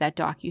Anthony, that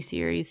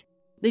docuseries,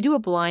 they do a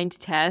blind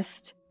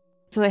test.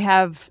 So they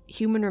have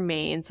human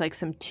remains, like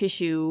some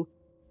tissue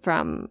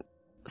from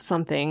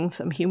something,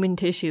 some human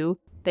tissue.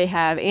 They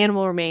have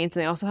animal remains,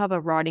 and they also have a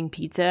rotting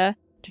pizza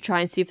to try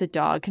and see if the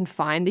dog can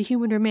find the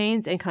human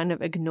remains and kind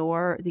of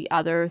ignore the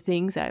other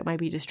things that might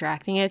be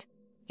distracting it.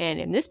 And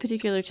in this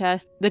particular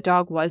test, the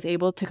dog was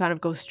able to kind of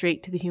go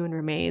straight to the human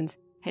remains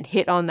and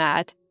hit on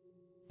that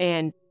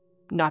and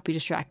not be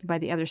distracted by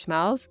the other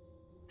smells.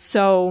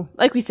 So,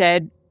 like we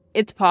said,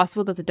 it's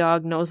possible that the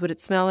dog knows what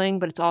it's smelling,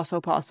 but it's also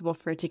possible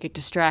for it to get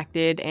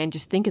distracted and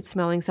just think it's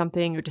smelling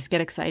something or just get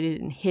excited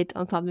and hit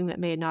on something that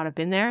may not have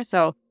been there.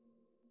 So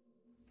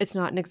it's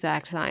not an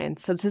exact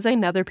science. So this is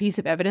another piece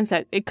of evidence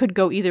that it could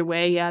go either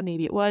way. Yeah,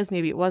 maybe it was,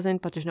 maybe it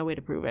wasn't, but there's no way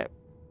to prove it.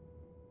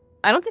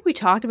 I don't think we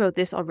talked about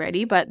this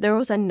already, but there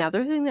was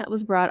another thing that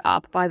was brought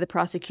up by the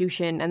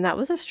prosecution, and that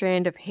was a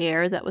strand of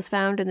hair that was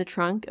found in the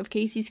trunk of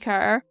Casey's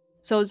car.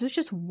 So this was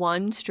just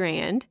one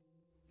strand,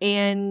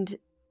 and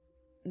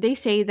they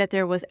say that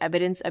there was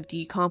evidence of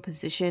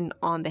decomposition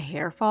on the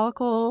hair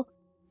follicle,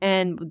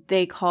 and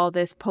they call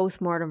this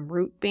postmortem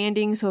root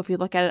banding. So if you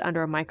look at it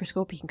under a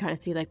microscope, you can kind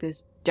of see like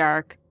this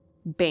dark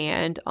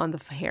band on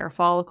the hair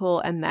follicle,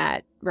 and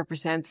that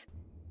represents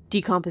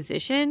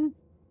decomposition.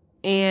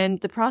 And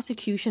the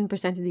prosecution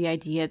presented the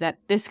idea that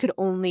this could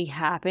only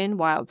happen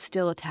while it's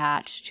still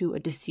attached to a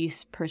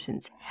deceased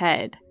person's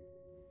head.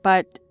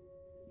 But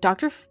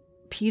Dr.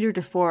 Peter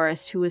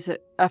DeForest, who is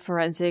a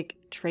forensic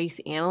trace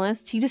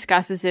analyst, he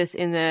discusses this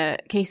in the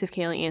Case of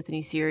Caylee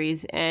Anthony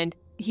series, and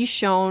he's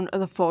shown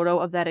the photo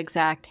of that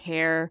exact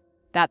hair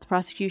that the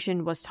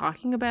prosecution was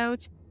talking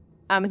about.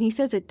 And he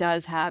says it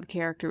does have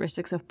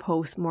characteristics of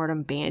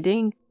post-mortem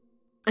banding.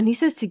 And he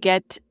says to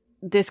get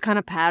this kind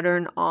of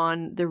pattern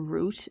on the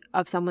root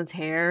of someone's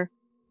hair,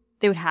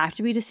 they would have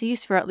to be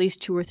deceased for at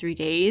least 2 or 3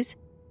 days.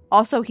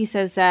 Also, he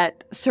says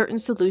that certain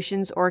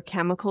solutions or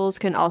chemicals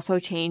can also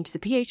change the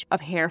pH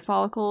of hair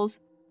follicles,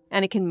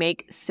 and it can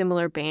make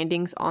similar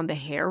bandings on the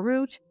hair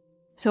root.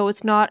 So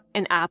it's not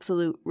an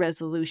absolute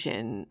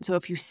resolution. So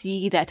if you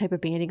see that type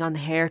of banding on the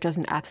hair, it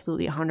doesn't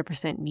absolutely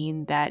 100%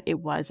 mean that it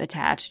was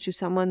attached to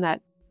someone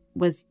that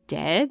was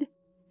dead.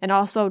 And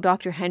also,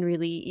 Dr. Henry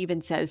Lee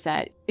even says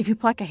that if you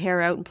pluck a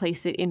hair out and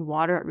place it in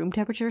water at room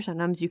temperature,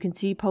 sometimes you can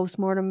see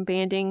postmortem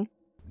banding.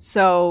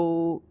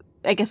 So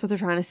I guess what they're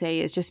trying to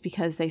say is just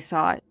because they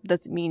saw it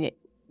doesn't mean it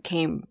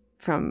came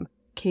from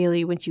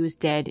Caylee when she was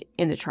dead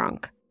in the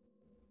trunk.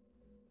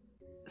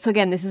 So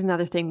again, this is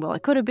another thing, well,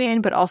 it could have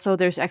been, but also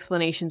there's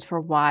explanations for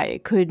why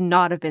it could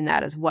not have been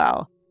that as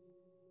well.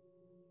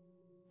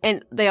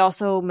 And they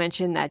also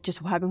mention that just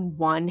having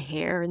one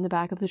hair in the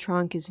back of the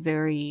trunk is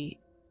very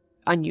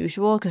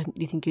unusual, because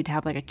you think you'd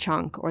have like a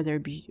chunk or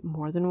there'd be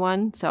more than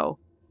one. So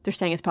they're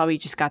saying it's probably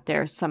just got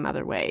there some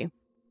other way.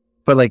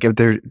 But like if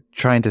they're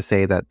trying to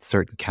say that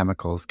certain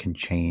chemicals can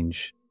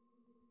change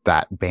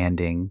that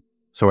banding,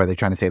 so are they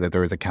trying to say that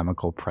there was a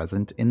chemical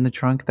present in the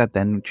trunk that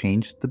then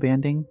changed the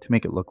banding to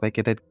make it look like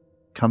it had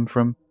come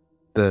from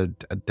a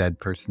dead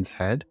person's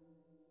head?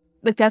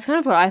 Like that's kind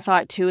of what I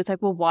thought too. It's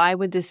like, well, why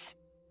would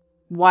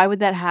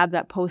that have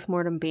that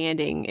postmortem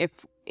banding if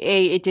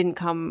it didn't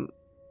come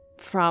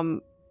from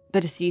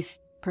the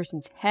deceased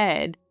person's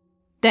head?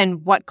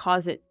 Then what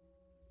caused it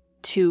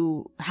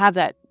to have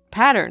that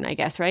pattern, I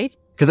guess, right?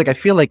 Because like I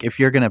feel like if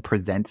you're going to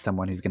present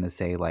someone who's going to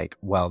say like,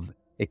 well,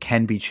 it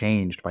can be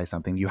changed by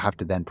something, you have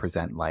to then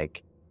present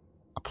like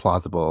a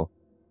plausible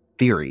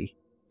theory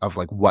of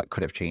like what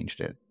could have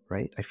changed it,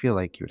 right? I feel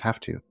like you would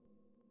have to.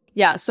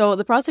 Yeah, so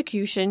the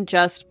prosecution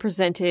just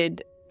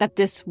presented that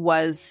this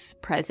was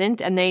present,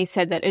 and they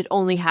said that it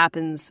only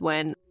happens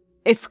when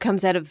it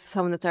comes out of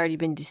someone that's already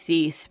been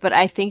deceased. But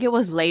I think it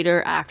was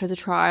later after the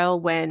trial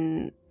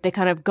when they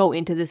kind of go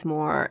into this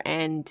more,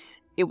 and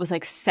it was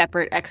like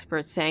separate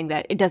experts saying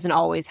that it doesn't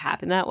always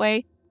happen that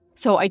way.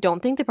 So I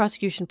don't think the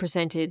prosecution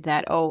presented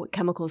that, oh,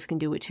 chemicals can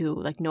do it too.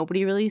 Like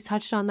nobody really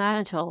touched on that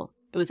until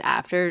it was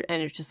after,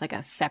 and it's just like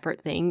a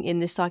separate thing in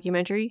this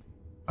documentary.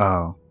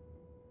 Oh.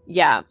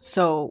 Yeah,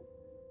 so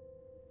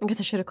I guess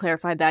I should have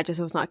clarified that just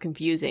so it's not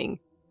confusing.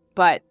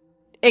 But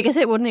I guess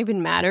it wouldn't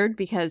even mattered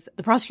because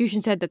the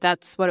prosecution said that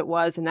that's what it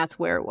was and that's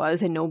where it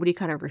was, and nobody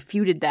kind of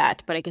refuted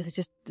that. But I guess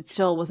it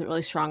still wasn't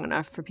really strong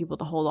enough for people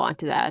to hold on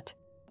to that.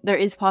 There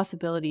is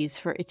possibilities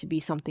for it to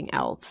be something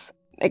else,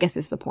 I guess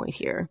is the point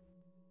here.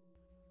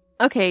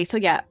 Okay,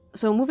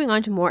 so moving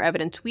on to more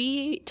evidence.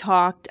 We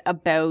talked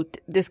about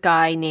this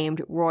guy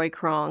named Roy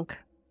Kronk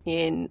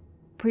in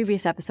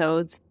previous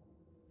episodes,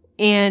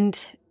 and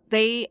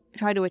they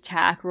try to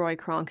attack Roy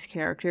Kronk's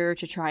character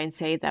to try and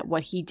say that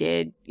what he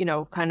did,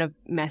 kind of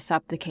mess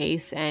up the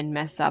case and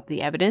mess up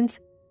the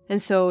evidence.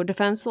 And so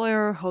defense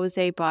lawyer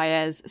Jose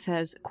Baez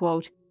says,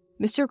 quote,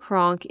 "Mr.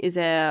 Kronk is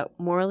a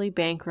morally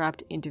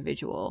bankrupt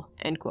individual,"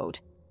 end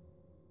quote.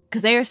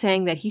 Because they are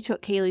saying that he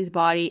took Caylee's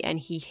body and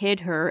he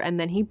hid her and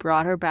then he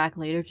brought her back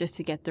later just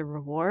to get the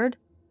reward.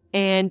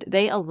 And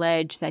they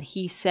allege that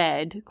he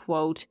said,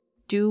 quote,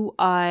 "Do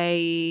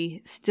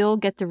I still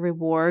get the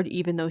reward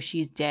even though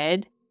she's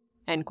dead?"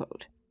 End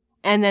quote.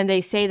 And then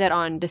they say that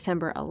on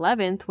December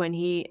 11th, when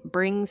he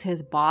brings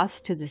his boss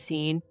to the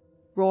scene,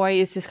 Roy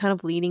is just kind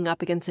of leaning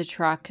up against a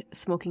truck,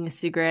 smoking a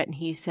cigarette, and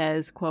he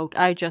says, quote,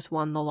 "I just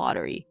won the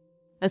lottery."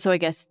 And so I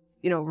guess,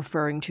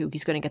 referring to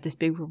he's going to get this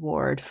big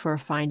reward for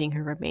finding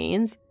her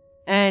remains.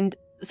 And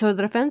so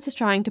the defense is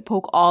trying to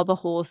poke all the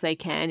holes they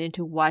can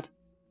into what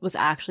was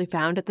actually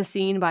found at the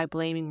scene by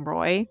blaming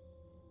Roy.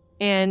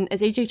 And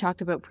as AJ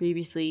talked about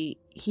previously,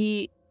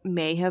 he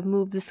may have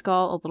moved the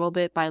skull a little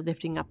bit by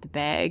lifting up the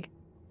bag,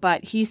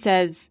 but he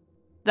says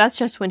that's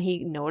just when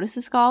he noticed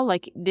the skull.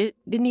 Like, it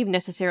didn't even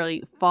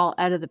necessarily fall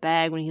out of the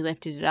bag when he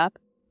lifted it up.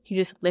 He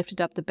just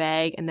lifted up the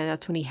bag, and then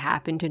that's when he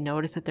happened to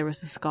notice that there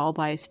was a skull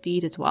by his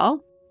feet as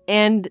well.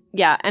 And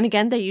yeah, and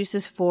again, they use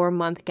this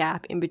 4-month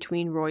gap in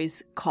between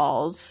Roy's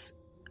calls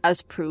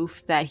as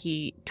proof that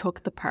he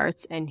took the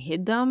parts and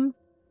hid them.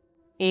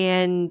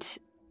 And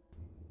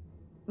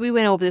we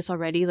went over this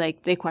already,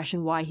 like, they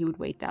question why he would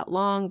wait that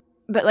long.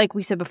 But like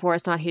we said before,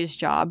 it's not his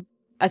job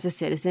as a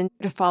citizen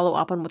to follow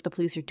up on what the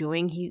police are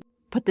doing. He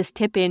put this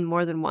tip in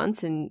more than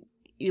once, and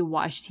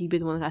why should he be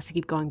the one that has to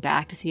keep going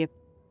back to see if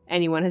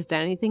anyone has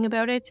done anything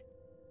about it?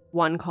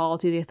 One call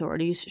to the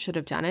authorities should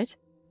have done it.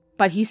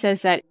 But he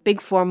says that big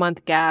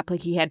 4-month gap,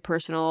 like he had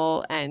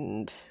personal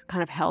and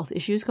kind of health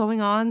issues going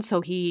on,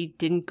 so he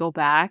didn't go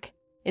back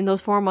in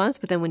those 4 months.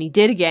 But then when he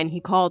did again, he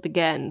called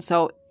again.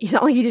 So it's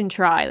not like he didn't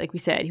try, like we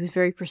said. He was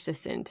very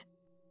persistent.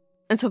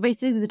 And so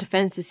basically the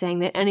defense is saying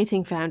that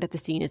anything found at the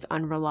scene is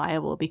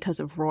unreliable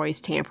because of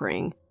Roy's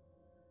tampering.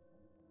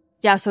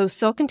 Yeah, so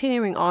still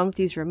continuing on with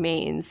these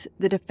remains,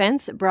 the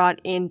defense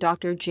brought in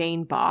Dr.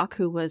 Jane Bach,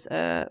 who was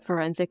a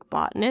forensic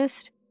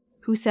botanist,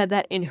 who said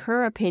that in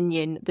her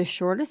opinion, the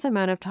shortest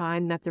amount of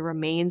time that the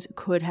remains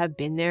could have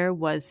been there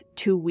was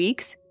 2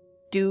 weeks,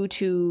 due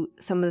to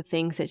some of the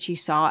things that she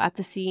saw at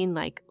the scene,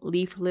 like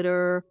leaf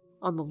litter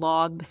on the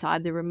log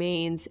beside the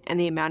remains and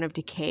the amount of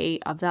decay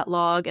of that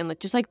log, and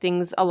just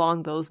things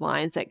along those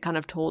lines that kind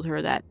of told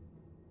her that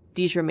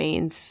these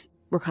remains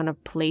were kind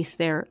of placed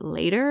there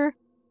later.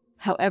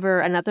 However,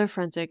 another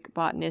forensic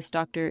botanist,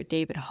 Dr.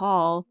 David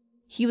Hall,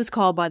 he was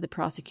called by the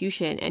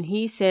prosecution, and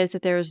he says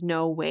that there is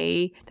no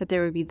way that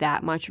there would be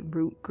that much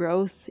root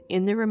growth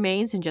in the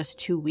remains in just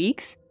 2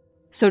 weeks.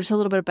 So just a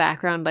little bit of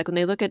background, like when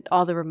they look at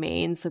all the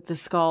remains, like the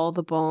skull,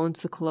 the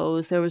bones, the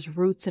clothes, there was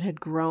roots that had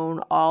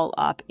grown all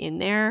up in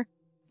there.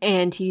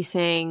 And he's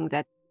saying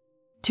that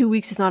 2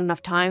 weeks is not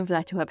enough time for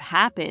that to have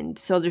happened.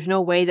 So there's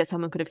no way that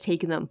someone could have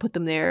taken them, put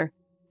them there,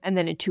 and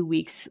then in 2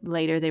 weeks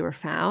later they were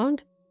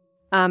found.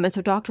 And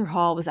so Dr.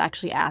 Hall was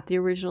actually at the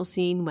original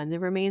scene when the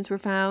remains were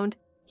found.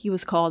 He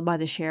was called by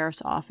the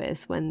sheriff's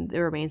office when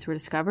the remains were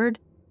discovered.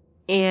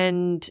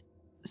 And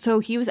so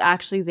he was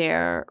actually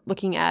there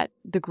looking at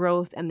the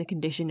growth and the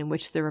condition in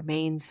which the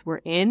remains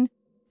were in.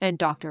 And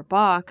Dr.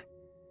 Bach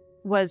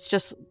was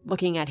just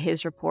looking at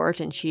his report,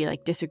 and she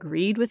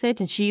disagreed with it.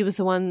 And she was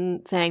the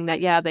one saying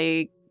that, yeah,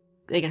 they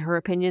in her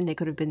opinion, they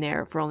could have been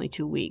there for only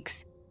 2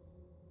 weeks.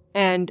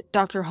 And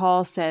Dr.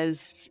 Hall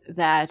says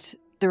that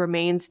the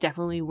remains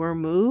definitely were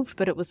moved,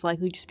 but it was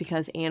likely just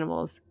because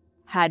animals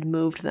had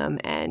moved them,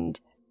 and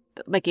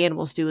like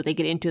animals do, they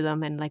get into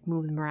them and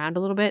move them around a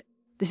little bit.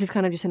 This is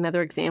kind of just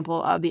another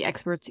example of the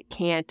experts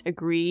can't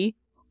agree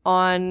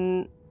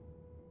on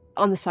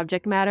the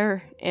subject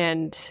matter.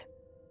 And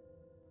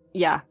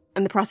yeah,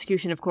 and the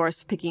prosecution, of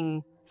course,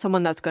 picking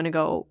someone that's going to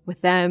go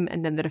with them,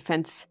 and then the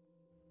defense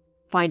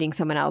finding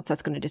someone else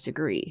that's going to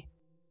disagree.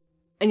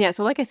 And yeah,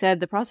 so like I said,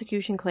 the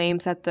prosecution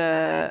claims that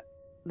the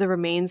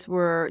remains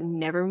were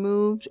never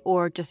moved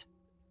or just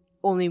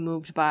only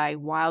moved by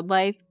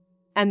wildlife,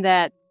 and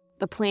that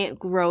the plant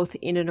growth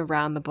in and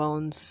around the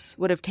bones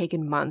would have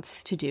taken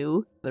months to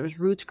do. There was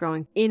roots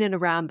growing in and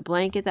around the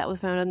blanket that was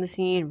found on the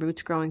scene,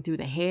 roots growing through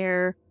the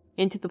hair,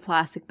 into the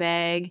plastic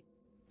bag.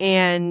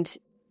 And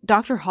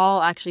Dr.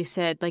 Hall actually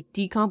said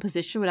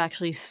decomposition would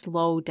actually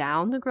slow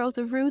down the growth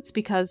of roots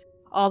because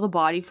all the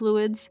body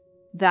fluids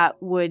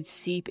that would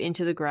seep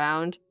into the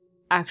ground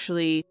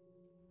actually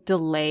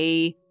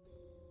delay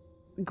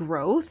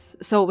growth.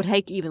 So it would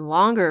take even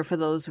longer for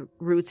those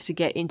roots to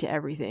get into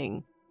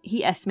everything.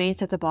 He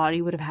estimates that the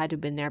body would have had to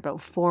have been there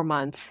about 4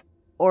 months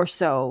or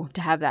so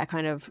to have that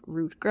kind of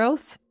root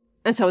growth.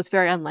 And so it's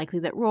very unlikely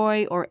that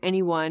Roy or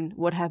anyone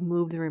would have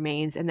moved the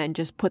remains and then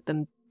just put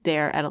them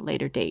there at a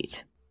later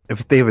date.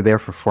 If they were there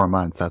for 4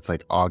 months, that's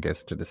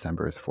August to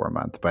December is 4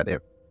 months. But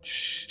if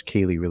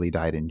Caylee really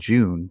died in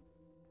June,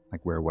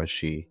 where was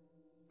she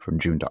from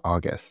June to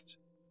August?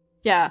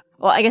 Yeah.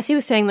 Well, I guess he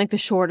was saying the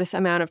shortest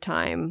amount of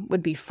time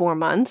would be 4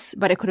 months,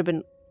 but it could have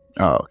been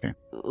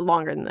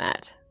longer than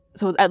that.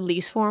 So at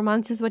least 4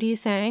 months is what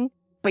he's saying.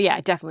 But yeah,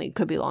 it definitely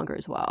could be longer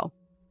as well.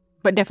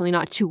 But definitely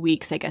not 2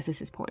 weeks, I guess is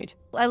his point.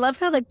 I love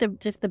how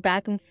the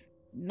back and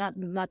not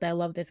that I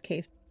love this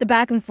case. The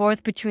back and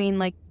forth between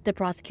the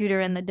prosecutor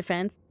and the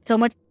defense. So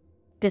much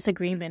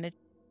disagreement.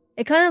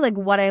 It kind of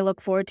what I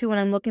look forward to when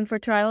I'm looking for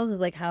trials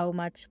is how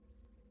much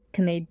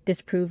can they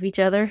disprove each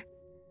other.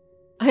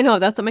 I know,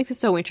 that's what makes it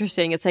so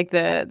interesting. It's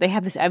they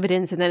have this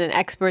evidence and then an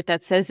expert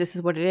that says this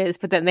is what it is,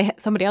 but then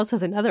somebody else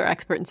has another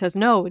expert and says,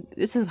 no,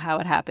 this is how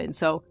it happened.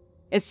 So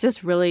it's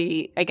just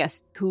really, I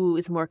guess, who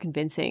is more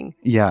convincing.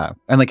 Yeah.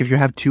 And if you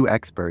have two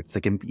experts,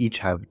 they can each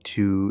have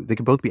they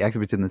could both be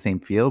experts in the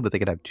same field, but they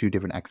could have two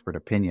different expert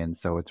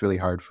opinions. So it's really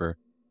hard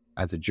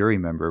as a jury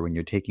member, when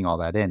you're taking all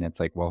that in, it's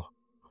well,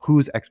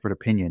 whose expert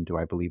opinion do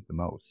I believe the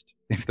most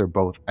if they're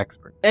both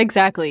experts?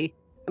 Exactly.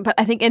 But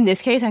I think in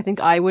this case,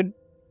 I would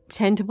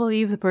tend to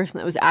believe the person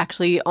that was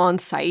actually on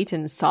site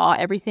and saw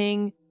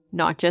everything,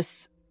 not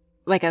just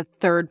a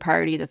third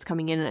party that's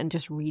coming in and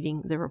just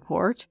reading the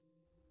report.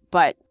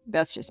 But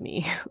that's just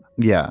me.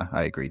 Yeah,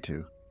 I agree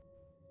too.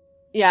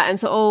 Yeah, and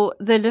so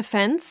the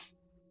defense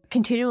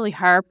continually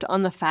harped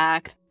on the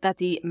fact that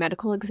the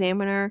medical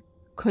examiner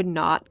could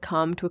not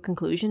come to a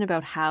conclusion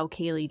about how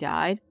Caylee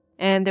died,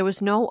 and there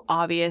was no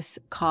obvious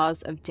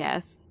cause of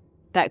death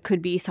that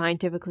could be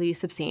scientifically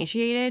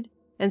substantiated.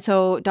 And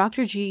so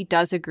Dr. G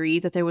does agree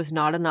that there was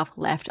not enough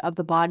left of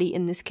the body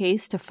in this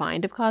case to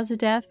find a cause of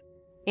death,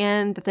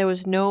 and that there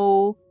was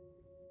no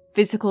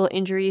physical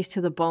injuries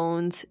to the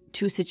bones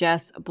to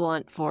suggest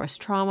blunt force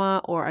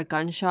trauma or a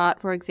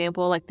gunshot, for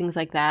example, things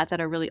like that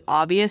are really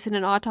obvious in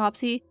an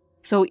autopsy.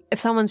 So if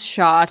someone's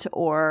shot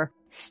or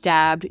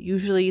stabbed,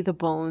 usually the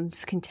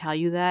bones can tell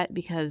you that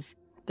because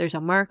there's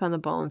a mark on the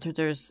bones or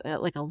there's a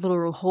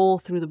little hole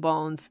through the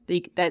bones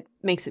that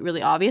makes it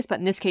really obvious. But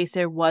in this case,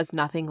 there was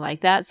nothing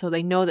like that. So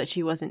they know that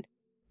she wasn't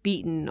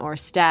beaten or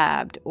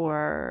stabbed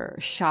or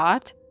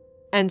shot.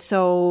 And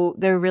so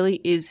there really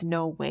is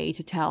no way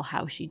to tell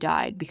how she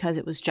died because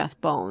it was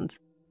just bones.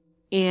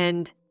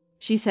 And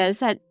she says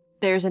that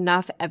there's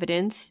enough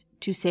evidence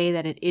to say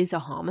that it is a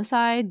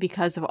homicide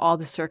because of all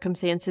the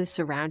circumstances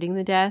surrounding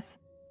the death.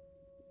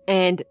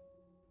 And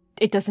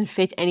it doesn't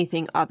fit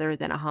anything other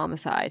than a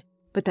homicide.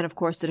 But then, of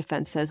course, the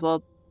defense says,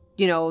 well,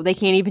 they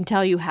can't even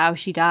tell you how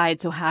she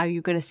died, so how are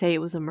you going to say it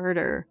was a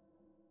murder?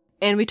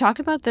 And we talked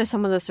about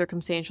some of the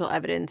circumstantial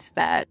evidence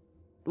that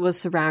was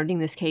surrounding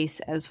this case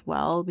as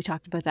well. We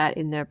talked about that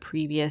in the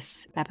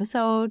previous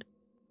episode.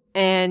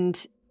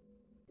 And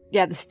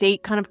yeah, the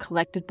state kind of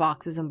collected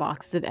boxes and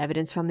boxes of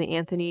evidence from the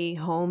Anthony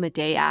home a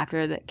day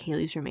after that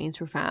Caylee's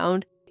remains were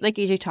found. Like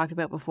AJ talked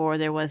about before,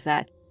 there was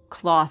that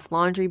cloth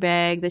laundry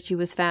bag that she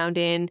was found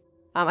in.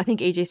 I think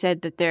AJ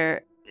said that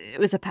it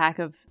was a pack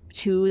of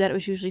 2 that it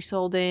was usually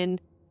sold in.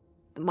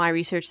 My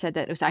research said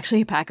that it was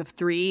actually a pack of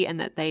 3 and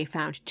that they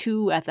found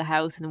 2 at the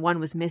house and 1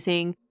 was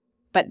missing.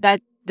 But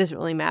that doesn't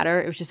really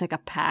matter. It was just like a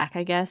pack,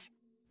 I guess.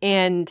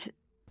 And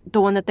the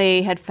one that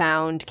they had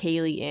found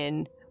Caylee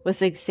in was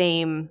the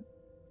same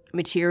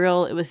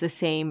material. It was the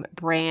same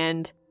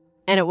brand.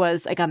 And it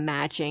was like a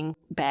matching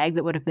bag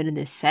that would have been in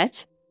this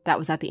set that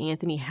was at the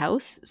Anthony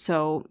house.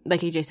 So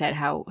like AJ said,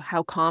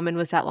 how common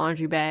was that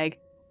laundry bag?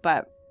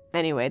 But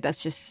anyway,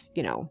 that's just,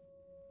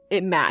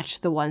 it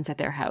matched the ones at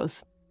their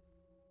house.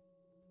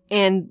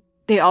 And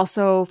they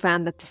also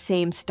found that the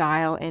same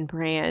style and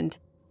brand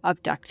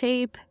of duct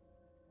tape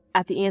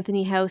at the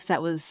Anthony house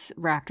that was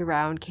wrapped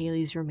around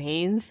Caylee's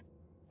remains.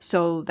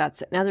 So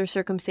that's another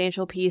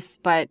circumstantial piece.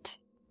 But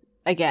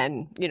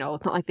again,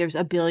 it's not like there's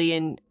a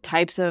billion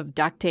types of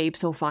duct tape.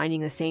 So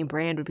finding the same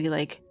brand would be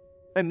like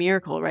a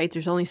miracle, right?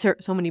 There's only so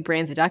many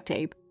brands of duct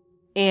tape.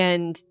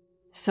 And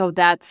so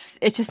it's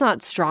just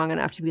not strong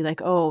enough to be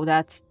like, oh,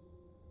 that's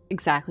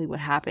exactly what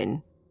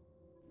happened.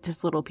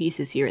 Just little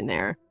pieces here and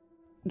there.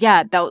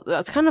 Yeah,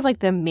 that's kind of like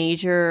the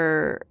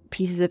major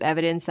pieces of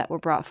evidence that were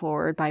brought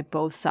forward by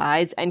both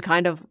sides and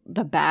kind of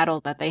the battle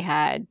that they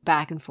had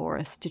back and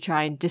forth to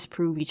try and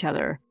disprove each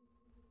other.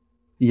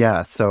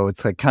 Yeah, so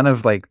it's like kind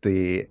of like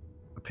the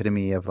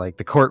epitome of like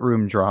the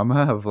courtroom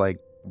drama of like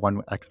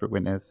one expert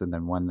witness and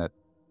then one that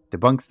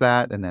debunks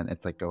that, and then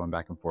it's like going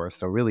back and forth.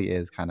 So it really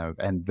is kind of,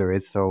 and there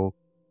is so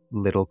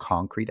little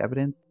concrete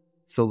evidence,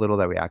 so little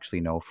that we actually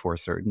know for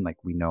certain. Like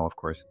we know, of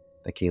course,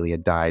 that Caylee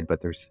had died,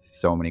 but there's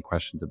so many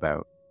questions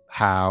about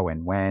how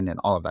and when and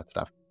all of that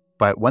stuff.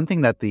 But one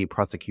thing that the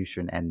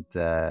prosecution and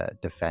the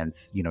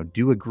defense,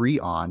 do agree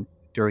on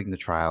during the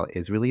trial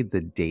is really the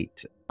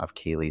date of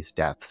Caylee's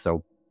death.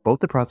 So both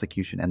the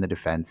prosecution and the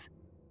defense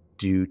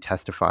do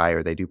testify,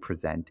 or they do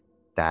present,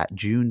 that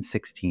June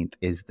 16th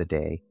is the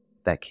day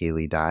that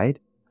Caylee died.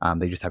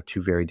 They just have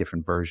 2 very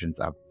different versions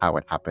of how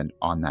it happened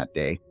on that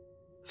day.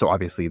 So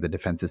obviously the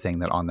defense is saying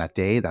that on that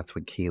day, that's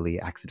when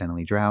Caylee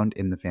accidentally drowned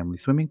in the family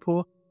swimming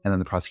pool. And then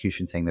the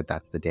prosecution saying that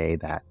that's the day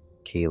that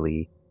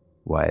Caylee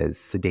was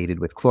sedated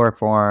with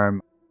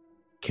chloroform,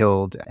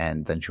 killed,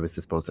 and then she was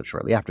disposed of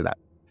shortly after that.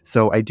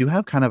 So I do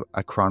have kind of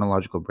a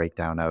chronological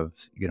breakdown of,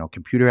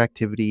 computer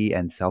activity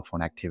and cell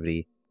phone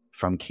activity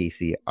from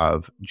Casey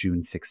of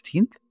June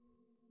 16th.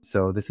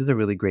 So this is a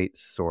really great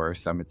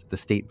source. It's the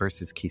State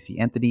versus Caylee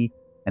Anthony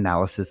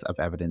analysis of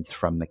evidence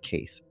from the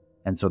case.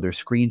 And so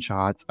there's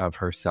screenshots of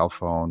her cell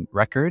phone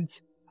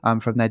records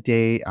from that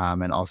day,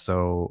 and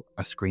also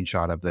a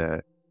screenshot of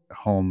the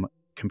home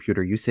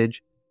computer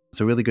usage.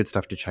 So really good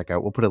stuff to check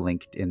out. We'll put a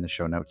link in the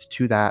show notes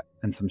to that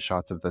and some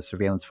shots of the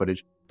surveillance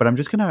footage. But I'm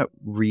just going to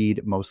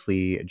read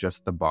mostly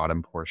just the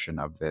bottom portion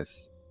of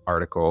this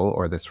article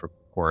or this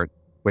report,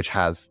 which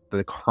has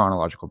the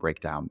chronological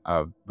breakdown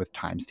with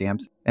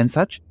timestamps and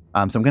such.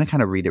 So I'm going to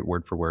kind of read it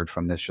word for word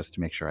from this just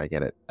to make sure I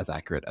get it as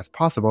accurate as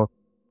possible.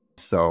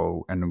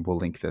 So, and we'll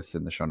link this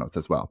in the show notes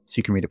as well, so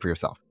you can read it for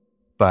yourself.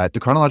 But the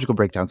chronological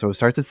breakdown, so it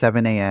starts at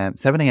 7 a.m.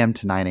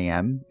 to 9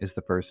 a.m. is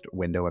the first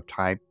window of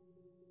time.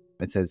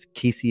 It says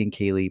Casey and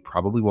Caylee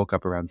probably woke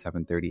up around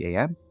 7:30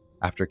 a.m.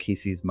 after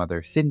Casey's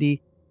mother,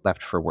 Cindy,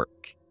 left for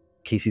work.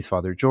 Casey's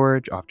father,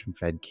 George, often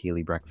fed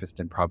Caylee breakfast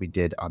and probably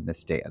did on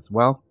this day as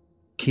well.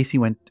 Casey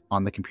went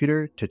on the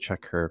computer to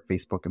check her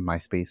Facebook and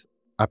MySpace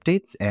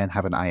updates and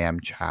have an IM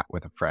chat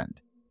with a friend.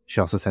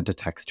 She also sent a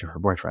text to her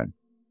boyfriend.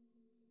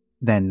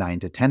 Then 9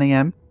 to 10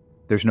 a.m.,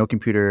 there's no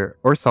computer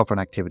or cell phone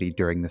activity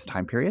during this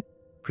time period.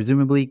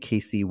 Presumably,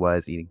 Casey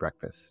was eating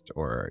breakfast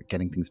or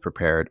getting things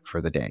prepared for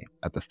the day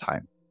at this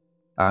time.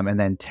 And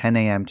then 10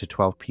 a.m. to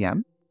 12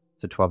 p.m.,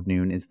 so 12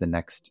 noon is the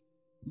next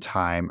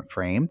time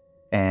frame.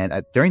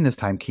 And during this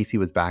time, Casey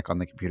was back on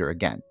the computer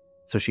again.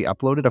 So she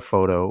uploaded a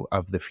photo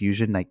of the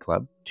Fusion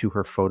nightclub to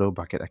her photo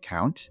bucket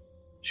account.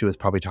 She was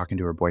probably talking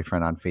to her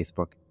boyfriend on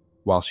Facebook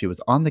while she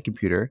was on the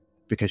computer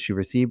because she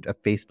received a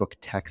Facebook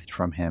text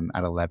from him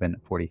at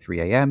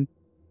 11:43 a.m.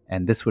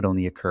 And this would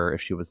only occur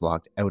if she was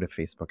logged out of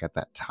Facebook at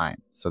that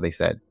time. So they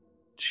said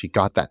she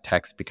got that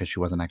text because she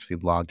wasn't actually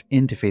logged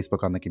into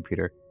Facebook on the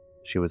computer.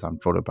 She was on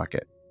photo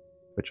bucket,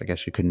 which I guess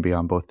she couldn't be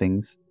on both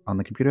things on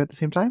the computer at the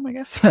same time, I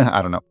guess.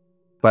 I don't know.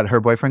 But her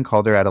boyfriend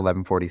called her at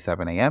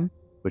 11:47 a.m.,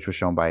 which was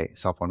shown by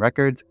cell phone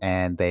records,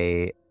 and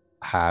they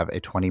have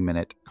a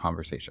 20-minute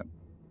conversation.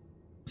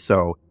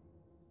 So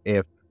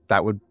if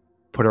that would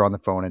put her on the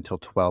phone until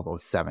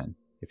 12:07,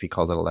 if he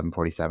calls at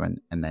 11:47,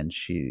 and then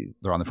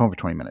they're on the phone for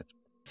 20 minutes.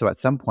 So at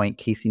some point,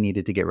 Casey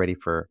needed to get ready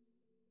for,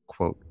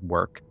 quote,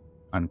 work,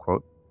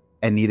 unquote,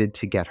 and needed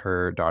to get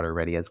her daughter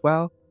ready as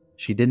well.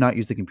 She did not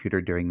use the computer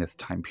during this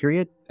time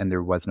period, and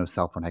there was no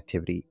cell phone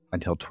activity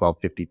until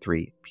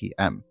 12:53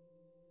 p.m.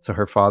 So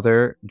her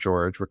father,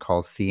 George,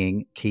 recalls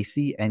seeing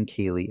Casey and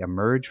Caylee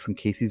emerge from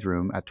Casey's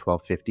room at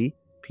 12:50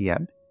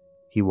 p.m.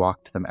 he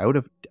walked them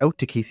out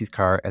to Casey's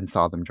car and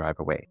saw them drive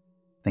away.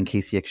 Then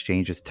Casey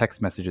exchanges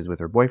text messages with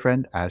her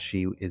boyfriend as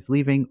she is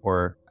leaving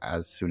or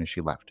as soon as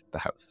she left the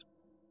house.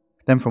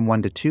 Then from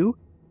 1 to 2,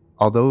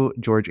 although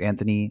George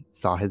Anthony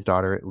saw his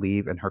daughter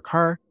leave in her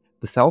car,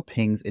 the cell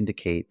pings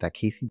indicate that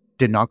Casey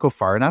did not go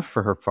far enough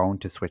for her phone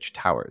to switch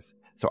towers,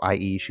 so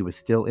i.e. she was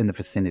still in the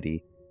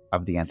vicinity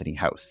of the Anthony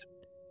house.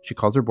 She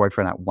calls her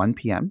boyfriend at 1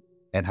 p.m.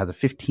 and has a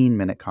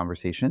 15-minute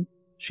conversation.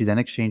 She then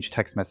exchanged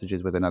text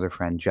messages with another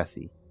friend,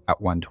 Jesse, at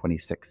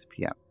 1:26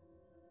 p.m.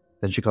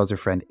 Then she calls her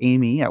friend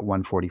Amy at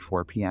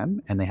 1:44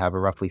 p.m. and they have a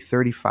roughly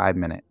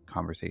 35-minute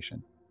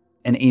conversation.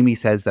 And Amy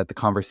says that the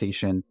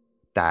conversation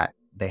that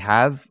they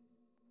have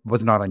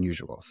was not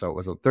unusual. So it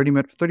was a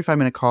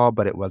 35-minute call,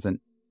 but it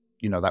wasn't,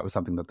 that was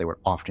something that they would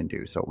often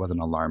do. So it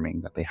wasn't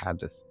alarming that they had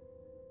this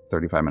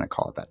 35-minute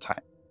call at that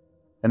time.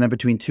 And then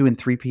between 2 and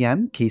 3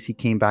 p.m., Casey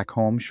came back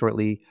home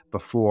shortly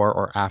before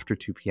or after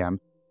 2 p.m.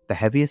 The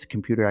heaviest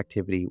computer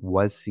activity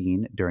was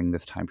seen during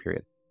this time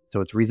period. So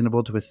it's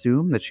reasonable to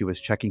assume that she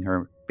was checking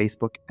her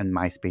Facebook and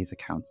MySpace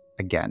accounts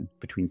again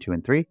between 2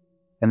 and 3.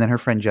 And then her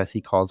friend Jesse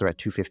calls her at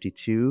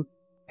 2:52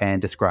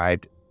 and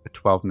described the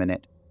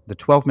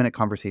 12-minute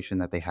conversation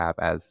that they have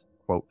as,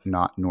 quote,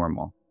 not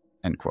normal,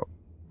 end quote.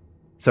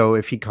 So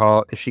if she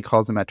calls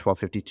them at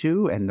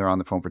 12:52 and they're on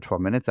the phone for 12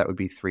 minutes, that would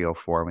be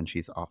 3:04 when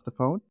she's off the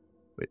phone.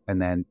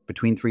 And then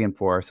between 3 and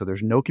 4, so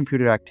there's no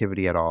computer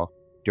activity at all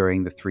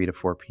during the 3 to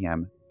 4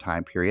 p.m.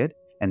 time period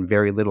and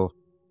very little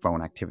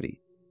phone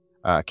activity.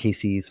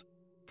 Casey's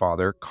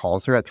father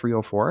calls her at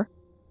 3:04,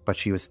 but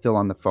she was still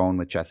on the phone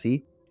with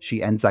Jesse.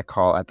 She ends that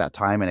call at that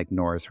time and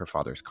ignores her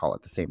father's call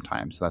at the same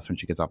time. So that's when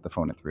she gets off the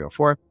phone at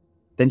 3:04.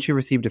 Then she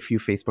received a few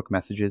Facebook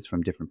messages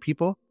from different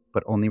people,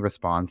 but only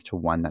responds to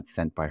one that's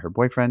sent by her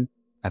boyfriend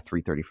at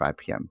 3:35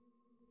 p.m.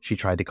 She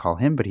tried to call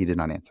him, but he did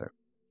not answer.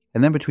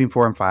 And then between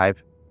 4 and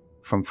 5,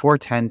 from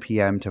 4:10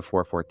 p.m. to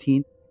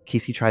 4:14,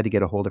 Casey tried to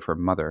get a hold of her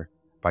mother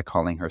by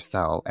calling her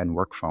cell and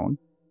work phone.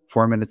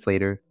 4 minutes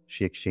later,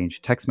 she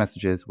exchanged text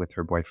messages with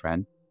her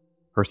boyfriend.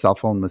 Her cell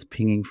phone was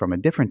pinging from a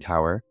different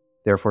tower,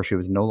 therefore she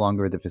was no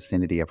longer in the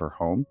vicinity of her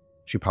home.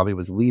 She probably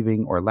was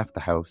leaving or left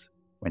the house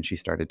when she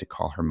started to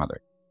call her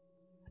mother.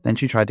 Then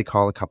she tried to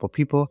call a couple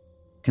people.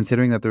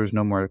 Considering that there was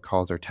no more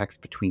calls or texts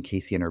between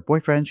Casey and her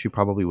boyfriend, she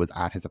probably was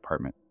at his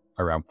apartment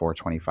around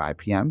 4:25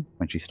 p.m.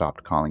 when she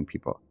stopped calling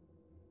people.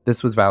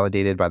 This was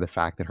validated by the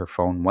fact that her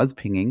phone was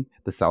pinging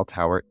the cell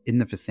tower in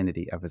the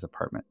vicinity of his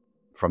apartment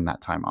from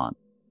that time on.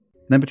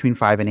 And then between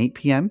 5 and 8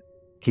 p.m.,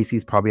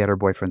 Casey's probably at her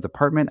boyfriend's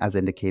apartment as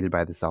indicated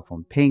by the cell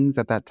phone pings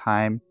at that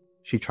time.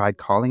 She tried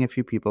calling a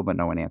few people, but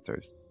no one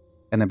answers.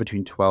 And then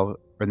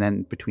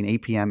between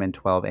 8 p.m. and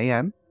 12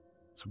 a.m.,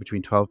 so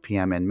between 12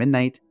 p.m. and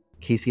midnight,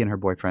 Casey and her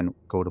boyfriend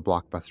go to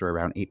Blockbuster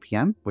around 8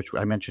 p.m., which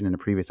I mentioned in a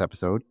previous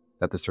episode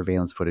that the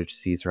surveillance footage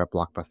sees her at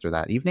Blockbuster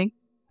that evening.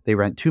 They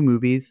rent 2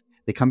 movies.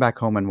 They come back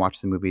home and watch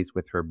the movies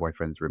with her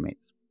boyfriend's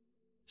roommates.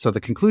 So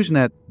the conclusion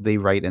that they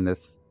write in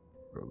this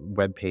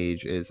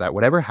webpage is that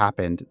whatever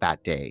happened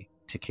that day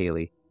to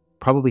Caylee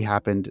probably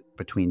happened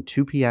between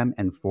 2 p.m.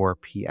 and 4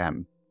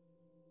 p.m.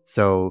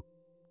 So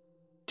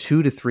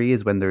 2 to 3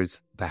 is when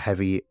there's the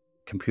heavy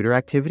computer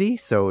activity.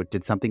 So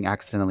did something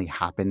accidentally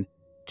happen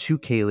to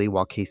Caylee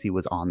while Casey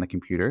was on the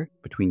computer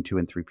between 2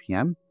 and 3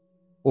 p.m.?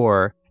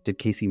 Or did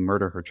Casey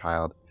murder her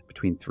child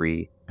between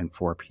 3 and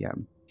 4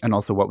 p.m.? And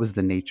also, what was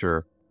the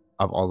nature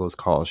of all those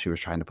calls she was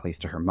trying to place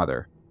to her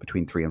mother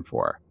between 3 and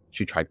 4?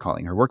 She tried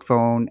calling her work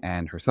phone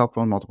and her cell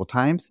phone multiple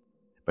times,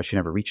 but she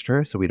never reached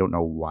her, so we don't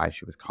know why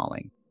she was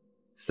calling.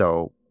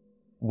 So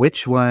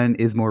which one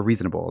is more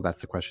reasonable?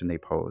 That's the question they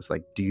pose.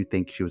 Like, do you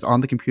think she was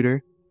on the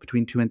computer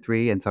between 2 and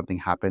 3 and something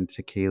happened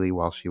to Caylee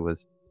while she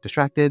was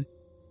distracted?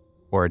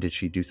 Or did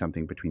she do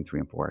something between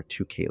 3 and 4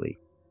 to Caylee?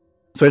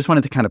 So I just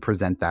wanted to kind of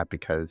present that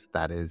because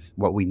that is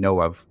what we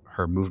know of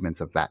her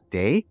movements of that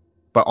day.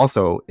 But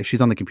also, if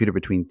she's on the computer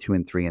between 2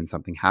 and 3 and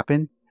something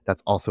happened,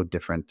 that's also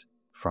different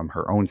from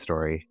her own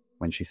story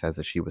when she says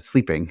that she was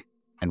sleeping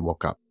and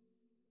woke up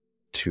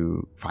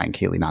to find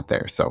Caylee not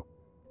there. So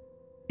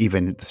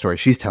even the story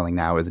she's telling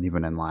now isn't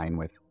even in line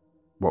with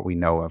what we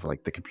know of,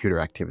 like the computer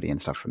activity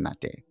and stuff from that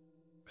day.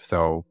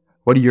 So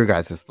what are your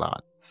guys'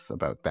 thoughts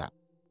about that?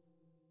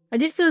 I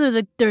did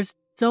feel there's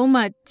so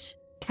much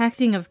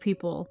texting of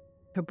people.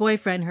 Her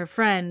boyfriend, her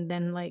friend,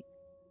 then like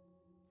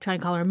trying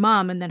to call her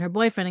mom, and then her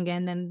boyfriend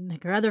again, then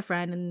like her other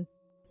friend. And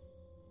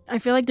I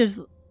feel like there's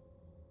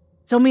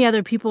so many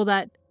other people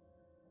that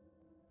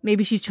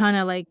maybe she's trying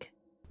to like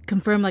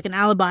confirm like an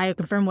alibi or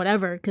confirm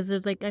whatever. Because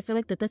there's like, I feel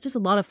like that's just a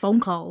lot of phone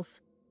calls.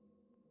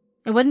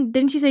 And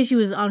didn't she say she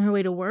was on her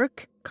way to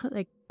work?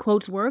 Like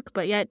quotes work,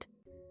 but yet.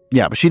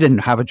 Yeah, but she didn't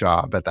have a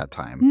job at that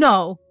time.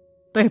 No,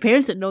 but her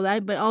parents didn't know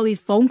that. But all these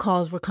phone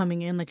calls were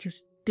coming in. Like she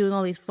was doing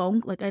all these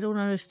phone. Like I don't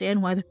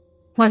understand why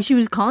she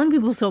was calling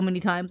people so many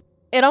times.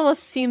 It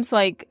almost seems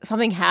like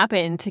something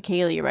happened to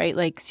Caylee, right?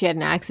 Like she had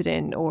an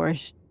accident or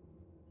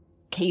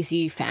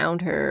Casey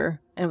found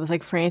her and was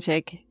like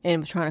frantic and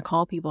was trying to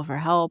call people for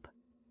help.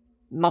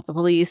 Not the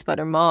police, but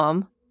her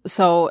mom.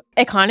 So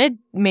it kind of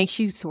makes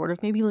you sort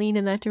of maybe lean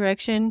in that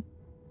direction.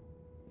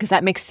 because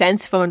that makes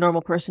sense if a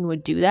normal person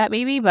would do that,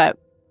 maybe, but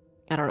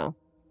I don't know.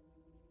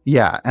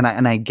 Yeah, and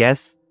I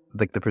guess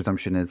like the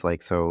presumption is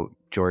like, so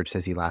George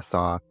says he last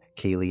saw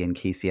Caylee and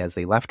Casey as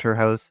they left the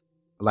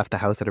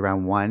house at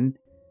around 1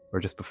 or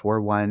just before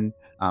 1,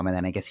 and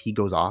then I guess he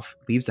goes off,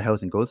 leaves the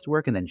house and goes to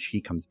work, and then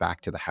she comes back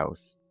to the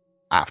house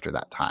after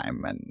that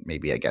time, and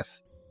maybe I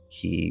guess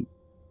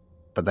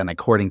but then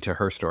according to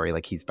her story,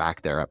 like he's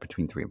back there up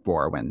between 3 and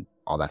 4 when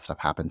all that stuff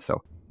happens.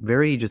 So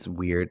very just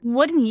weird.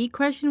 Wouldn't he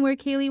question where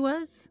Caylee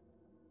was?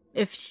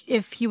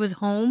 If he was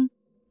home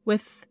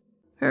with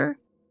her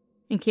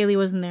and Caylee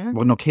wasn't there?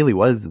 Well, no, Caylee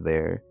was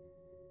there.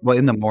 Well,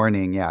 in the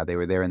morning, yeah, they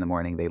were there in the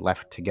morning. They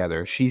left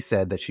together. She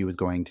said that she was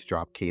going to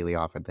drop Caylee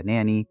off at the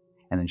nanny,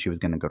 and then she was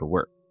going to go to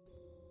work.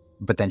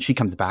 But then she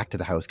comes back to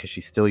the house because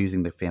she's still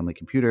using the family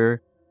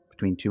computer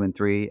between 2 and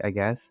 3, I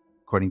guess,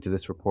 according to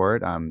this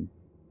report.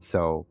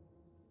 So,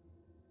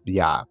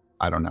 yeah,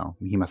 I don't know.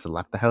 He must have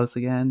left the house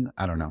again.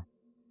 I don't know.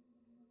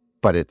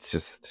 But it's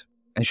just...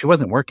 And she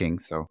wasn't working,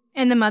 so...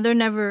 And the mother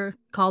never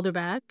called her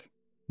back?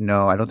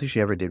 No, I don't think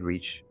she ever did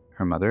reach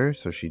her mother,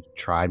 so she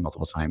tried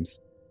multiple times.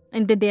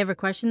 And did they ever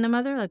question the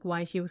mother, like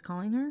why she was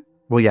calling her?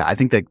 Well, yeah, I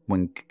think that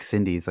when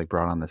Cindy's like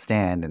brought on the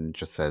stand and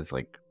just says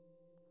like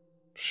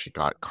she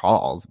got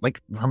calls,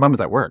 like her mom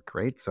was at work,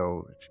 right?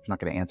 So she's not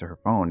going to answer her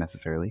phone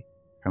necessarily.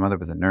 Her mother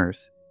was a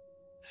nurse,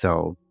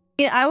 so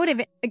yeah, I would have,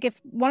 like, if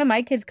one of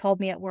my kids called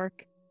me at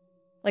work,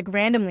 like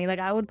randomly, like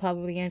I would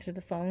probably answer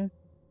the phone.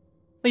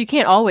 But you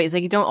can't always,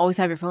 like, you don't always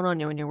have your phone on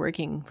you when you're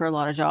working for a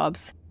lot of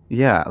jobs.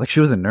 Yeah, like she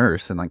was a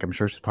nurse, and like I'm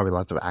sure there's probably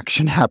lots of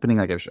action happening.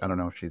 Like I don't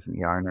know if she's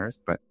an ER nurse,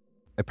 but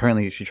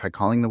apparently she tried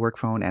calling the work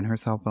phone and her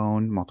cell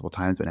phone multiple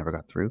times, but never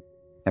got through.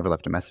 Never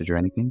left a message or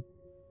anything.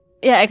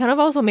 Yeah, it kind of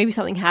also maybe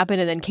something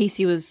happened, and then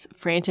Casey was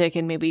frantic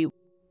and maybe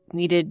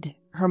needed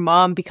her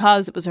mom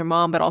because it was her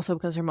mom, but also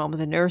because her mom was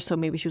a nurse. So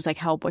maybe she was like,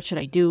 "Help! What should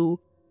I do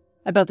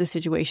about this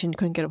situation?"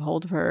 Couldn't get a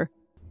hold of her.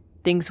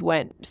 Things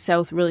went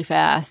south really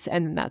fast,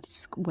 and then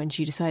that's when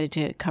she decided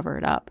to cover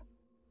it up.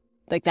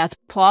 Like, that's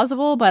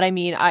plausible, but I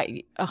mean,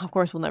 of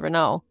course we'll never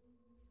know.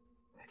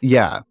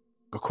 Yeah.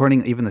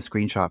 According, even the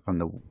screenshot from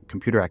the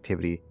computer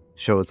activity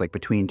shows like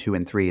between 2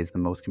 and 3 is the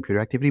most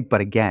computer activity.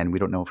 But again, we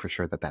don't know for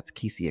sure that that's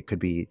Casey. It could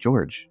be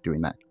George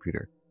doing that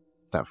computer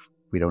stuff.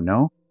 We don't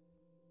know.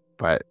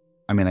 But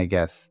I mean, I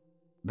guess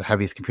the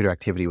heaviest computer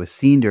activity was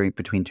seen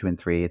between 2 and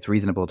 3. It's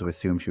reasonable to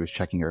assume she was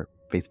checking her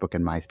Facebook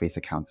and MySpace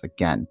accounts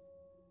again.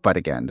 But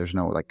again, there's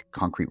no like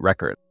concrete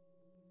record.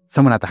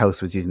 Someone at the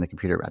house was using the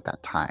computer at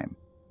that time.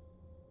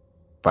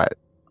 But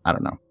I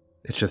don't know.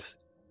 It's just,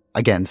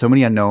 again, so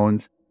many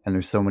unknowns, and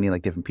there's so many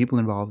like different people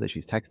involved that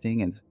she's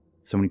texting, and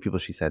so many people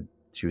she said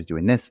she was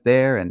doing this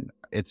there, and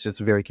it's just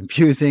very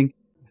confusing.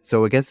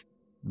 So I guess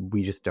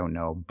we just don't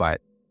know.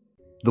 But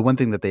the one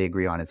thing that they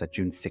agree on is that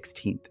June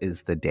 16th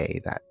is the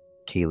day that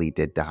Caylee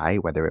did die,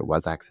 whether it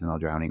was accidental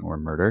drowning or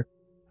murder.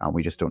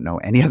 We just don't know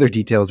any other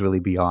details really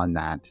beyond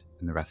that,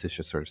 and the rest is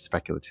just sort of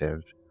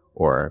speculative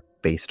or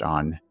based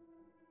on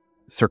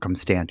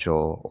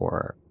circumstantial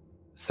or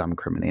some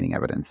incriminating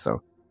evidence.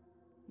 So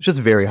it's just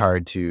very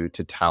hard to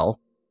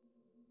tell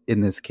in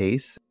this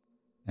case,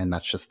 and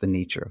that's just the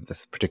nature of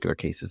this particular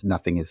case, is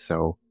nothing is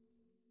so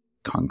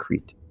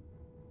concrete,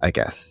 I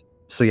guess.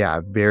 So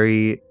yeah,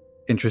 very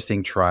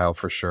interesting trial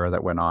for sure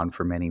that went on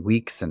for many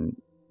weeks, and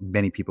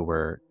many people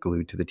were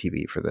glued to the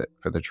TV for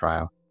the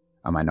trial.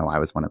 I know I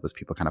was one of those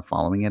people kind of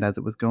following it as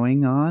it was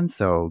going on.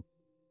 So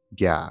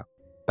yeah,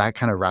 that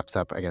kind of wraps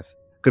up, I guess,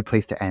 good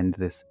place to end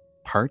this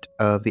part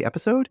of the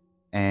episode.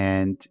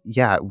 And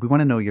yeah, we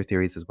want to know your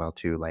theories as well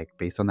too, like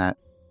based on the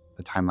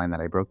timeline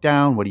that I broke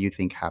down, what do you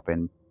think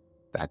happened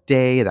that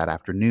day, that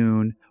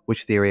afternoon?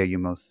 Which theory are you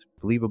most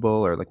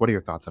believable? Or like, what are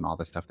your thoughts on all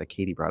the stuff that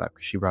Katie brought up?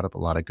 Because she brought up a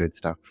lot of good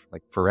stuff,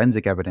 like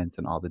forensic evidence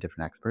and all the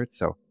different experts.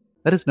 So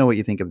let us know what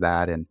you think of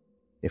that. And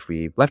if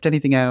we've left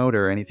anything out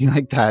or anything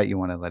like that, you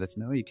want to let us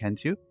know, you can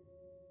too.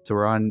 So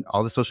we're on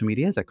all the social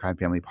medias at Crime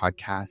Family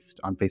Podcast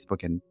on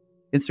Facebook and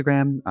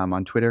Instagram,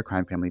 on Twitter,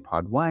 Crime Family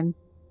Pod 1.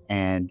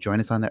 And join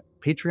us on the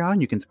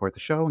Patreon. You can support the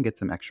show and get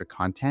some extra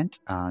content.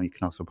 You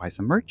can also buy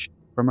some merch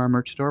from our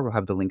merch store. We'll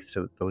have the links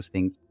to those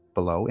things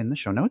below in the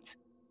show notes.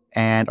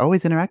 And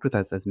always interact with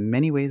us as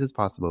many ways as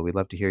possible. We'd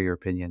love to hear your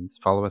opinions.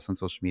 Follow us on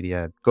social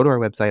media. Go to our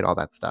website, all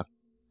that stuff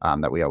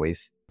that we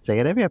always say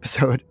at every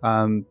episode.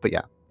 But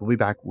yeah, we'll be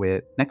back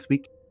next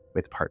week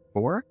with part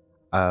 4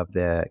 of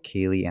the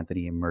Caylee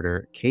Anthony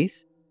murder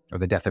case, or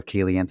the death of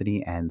Caylee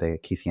Anthony and the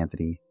Casey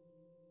Anthony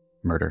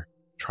murder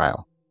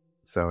trial.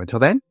 So until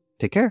then,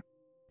 take care.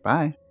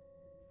 Bye.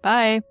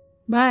 Bye.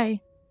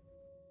 Bye.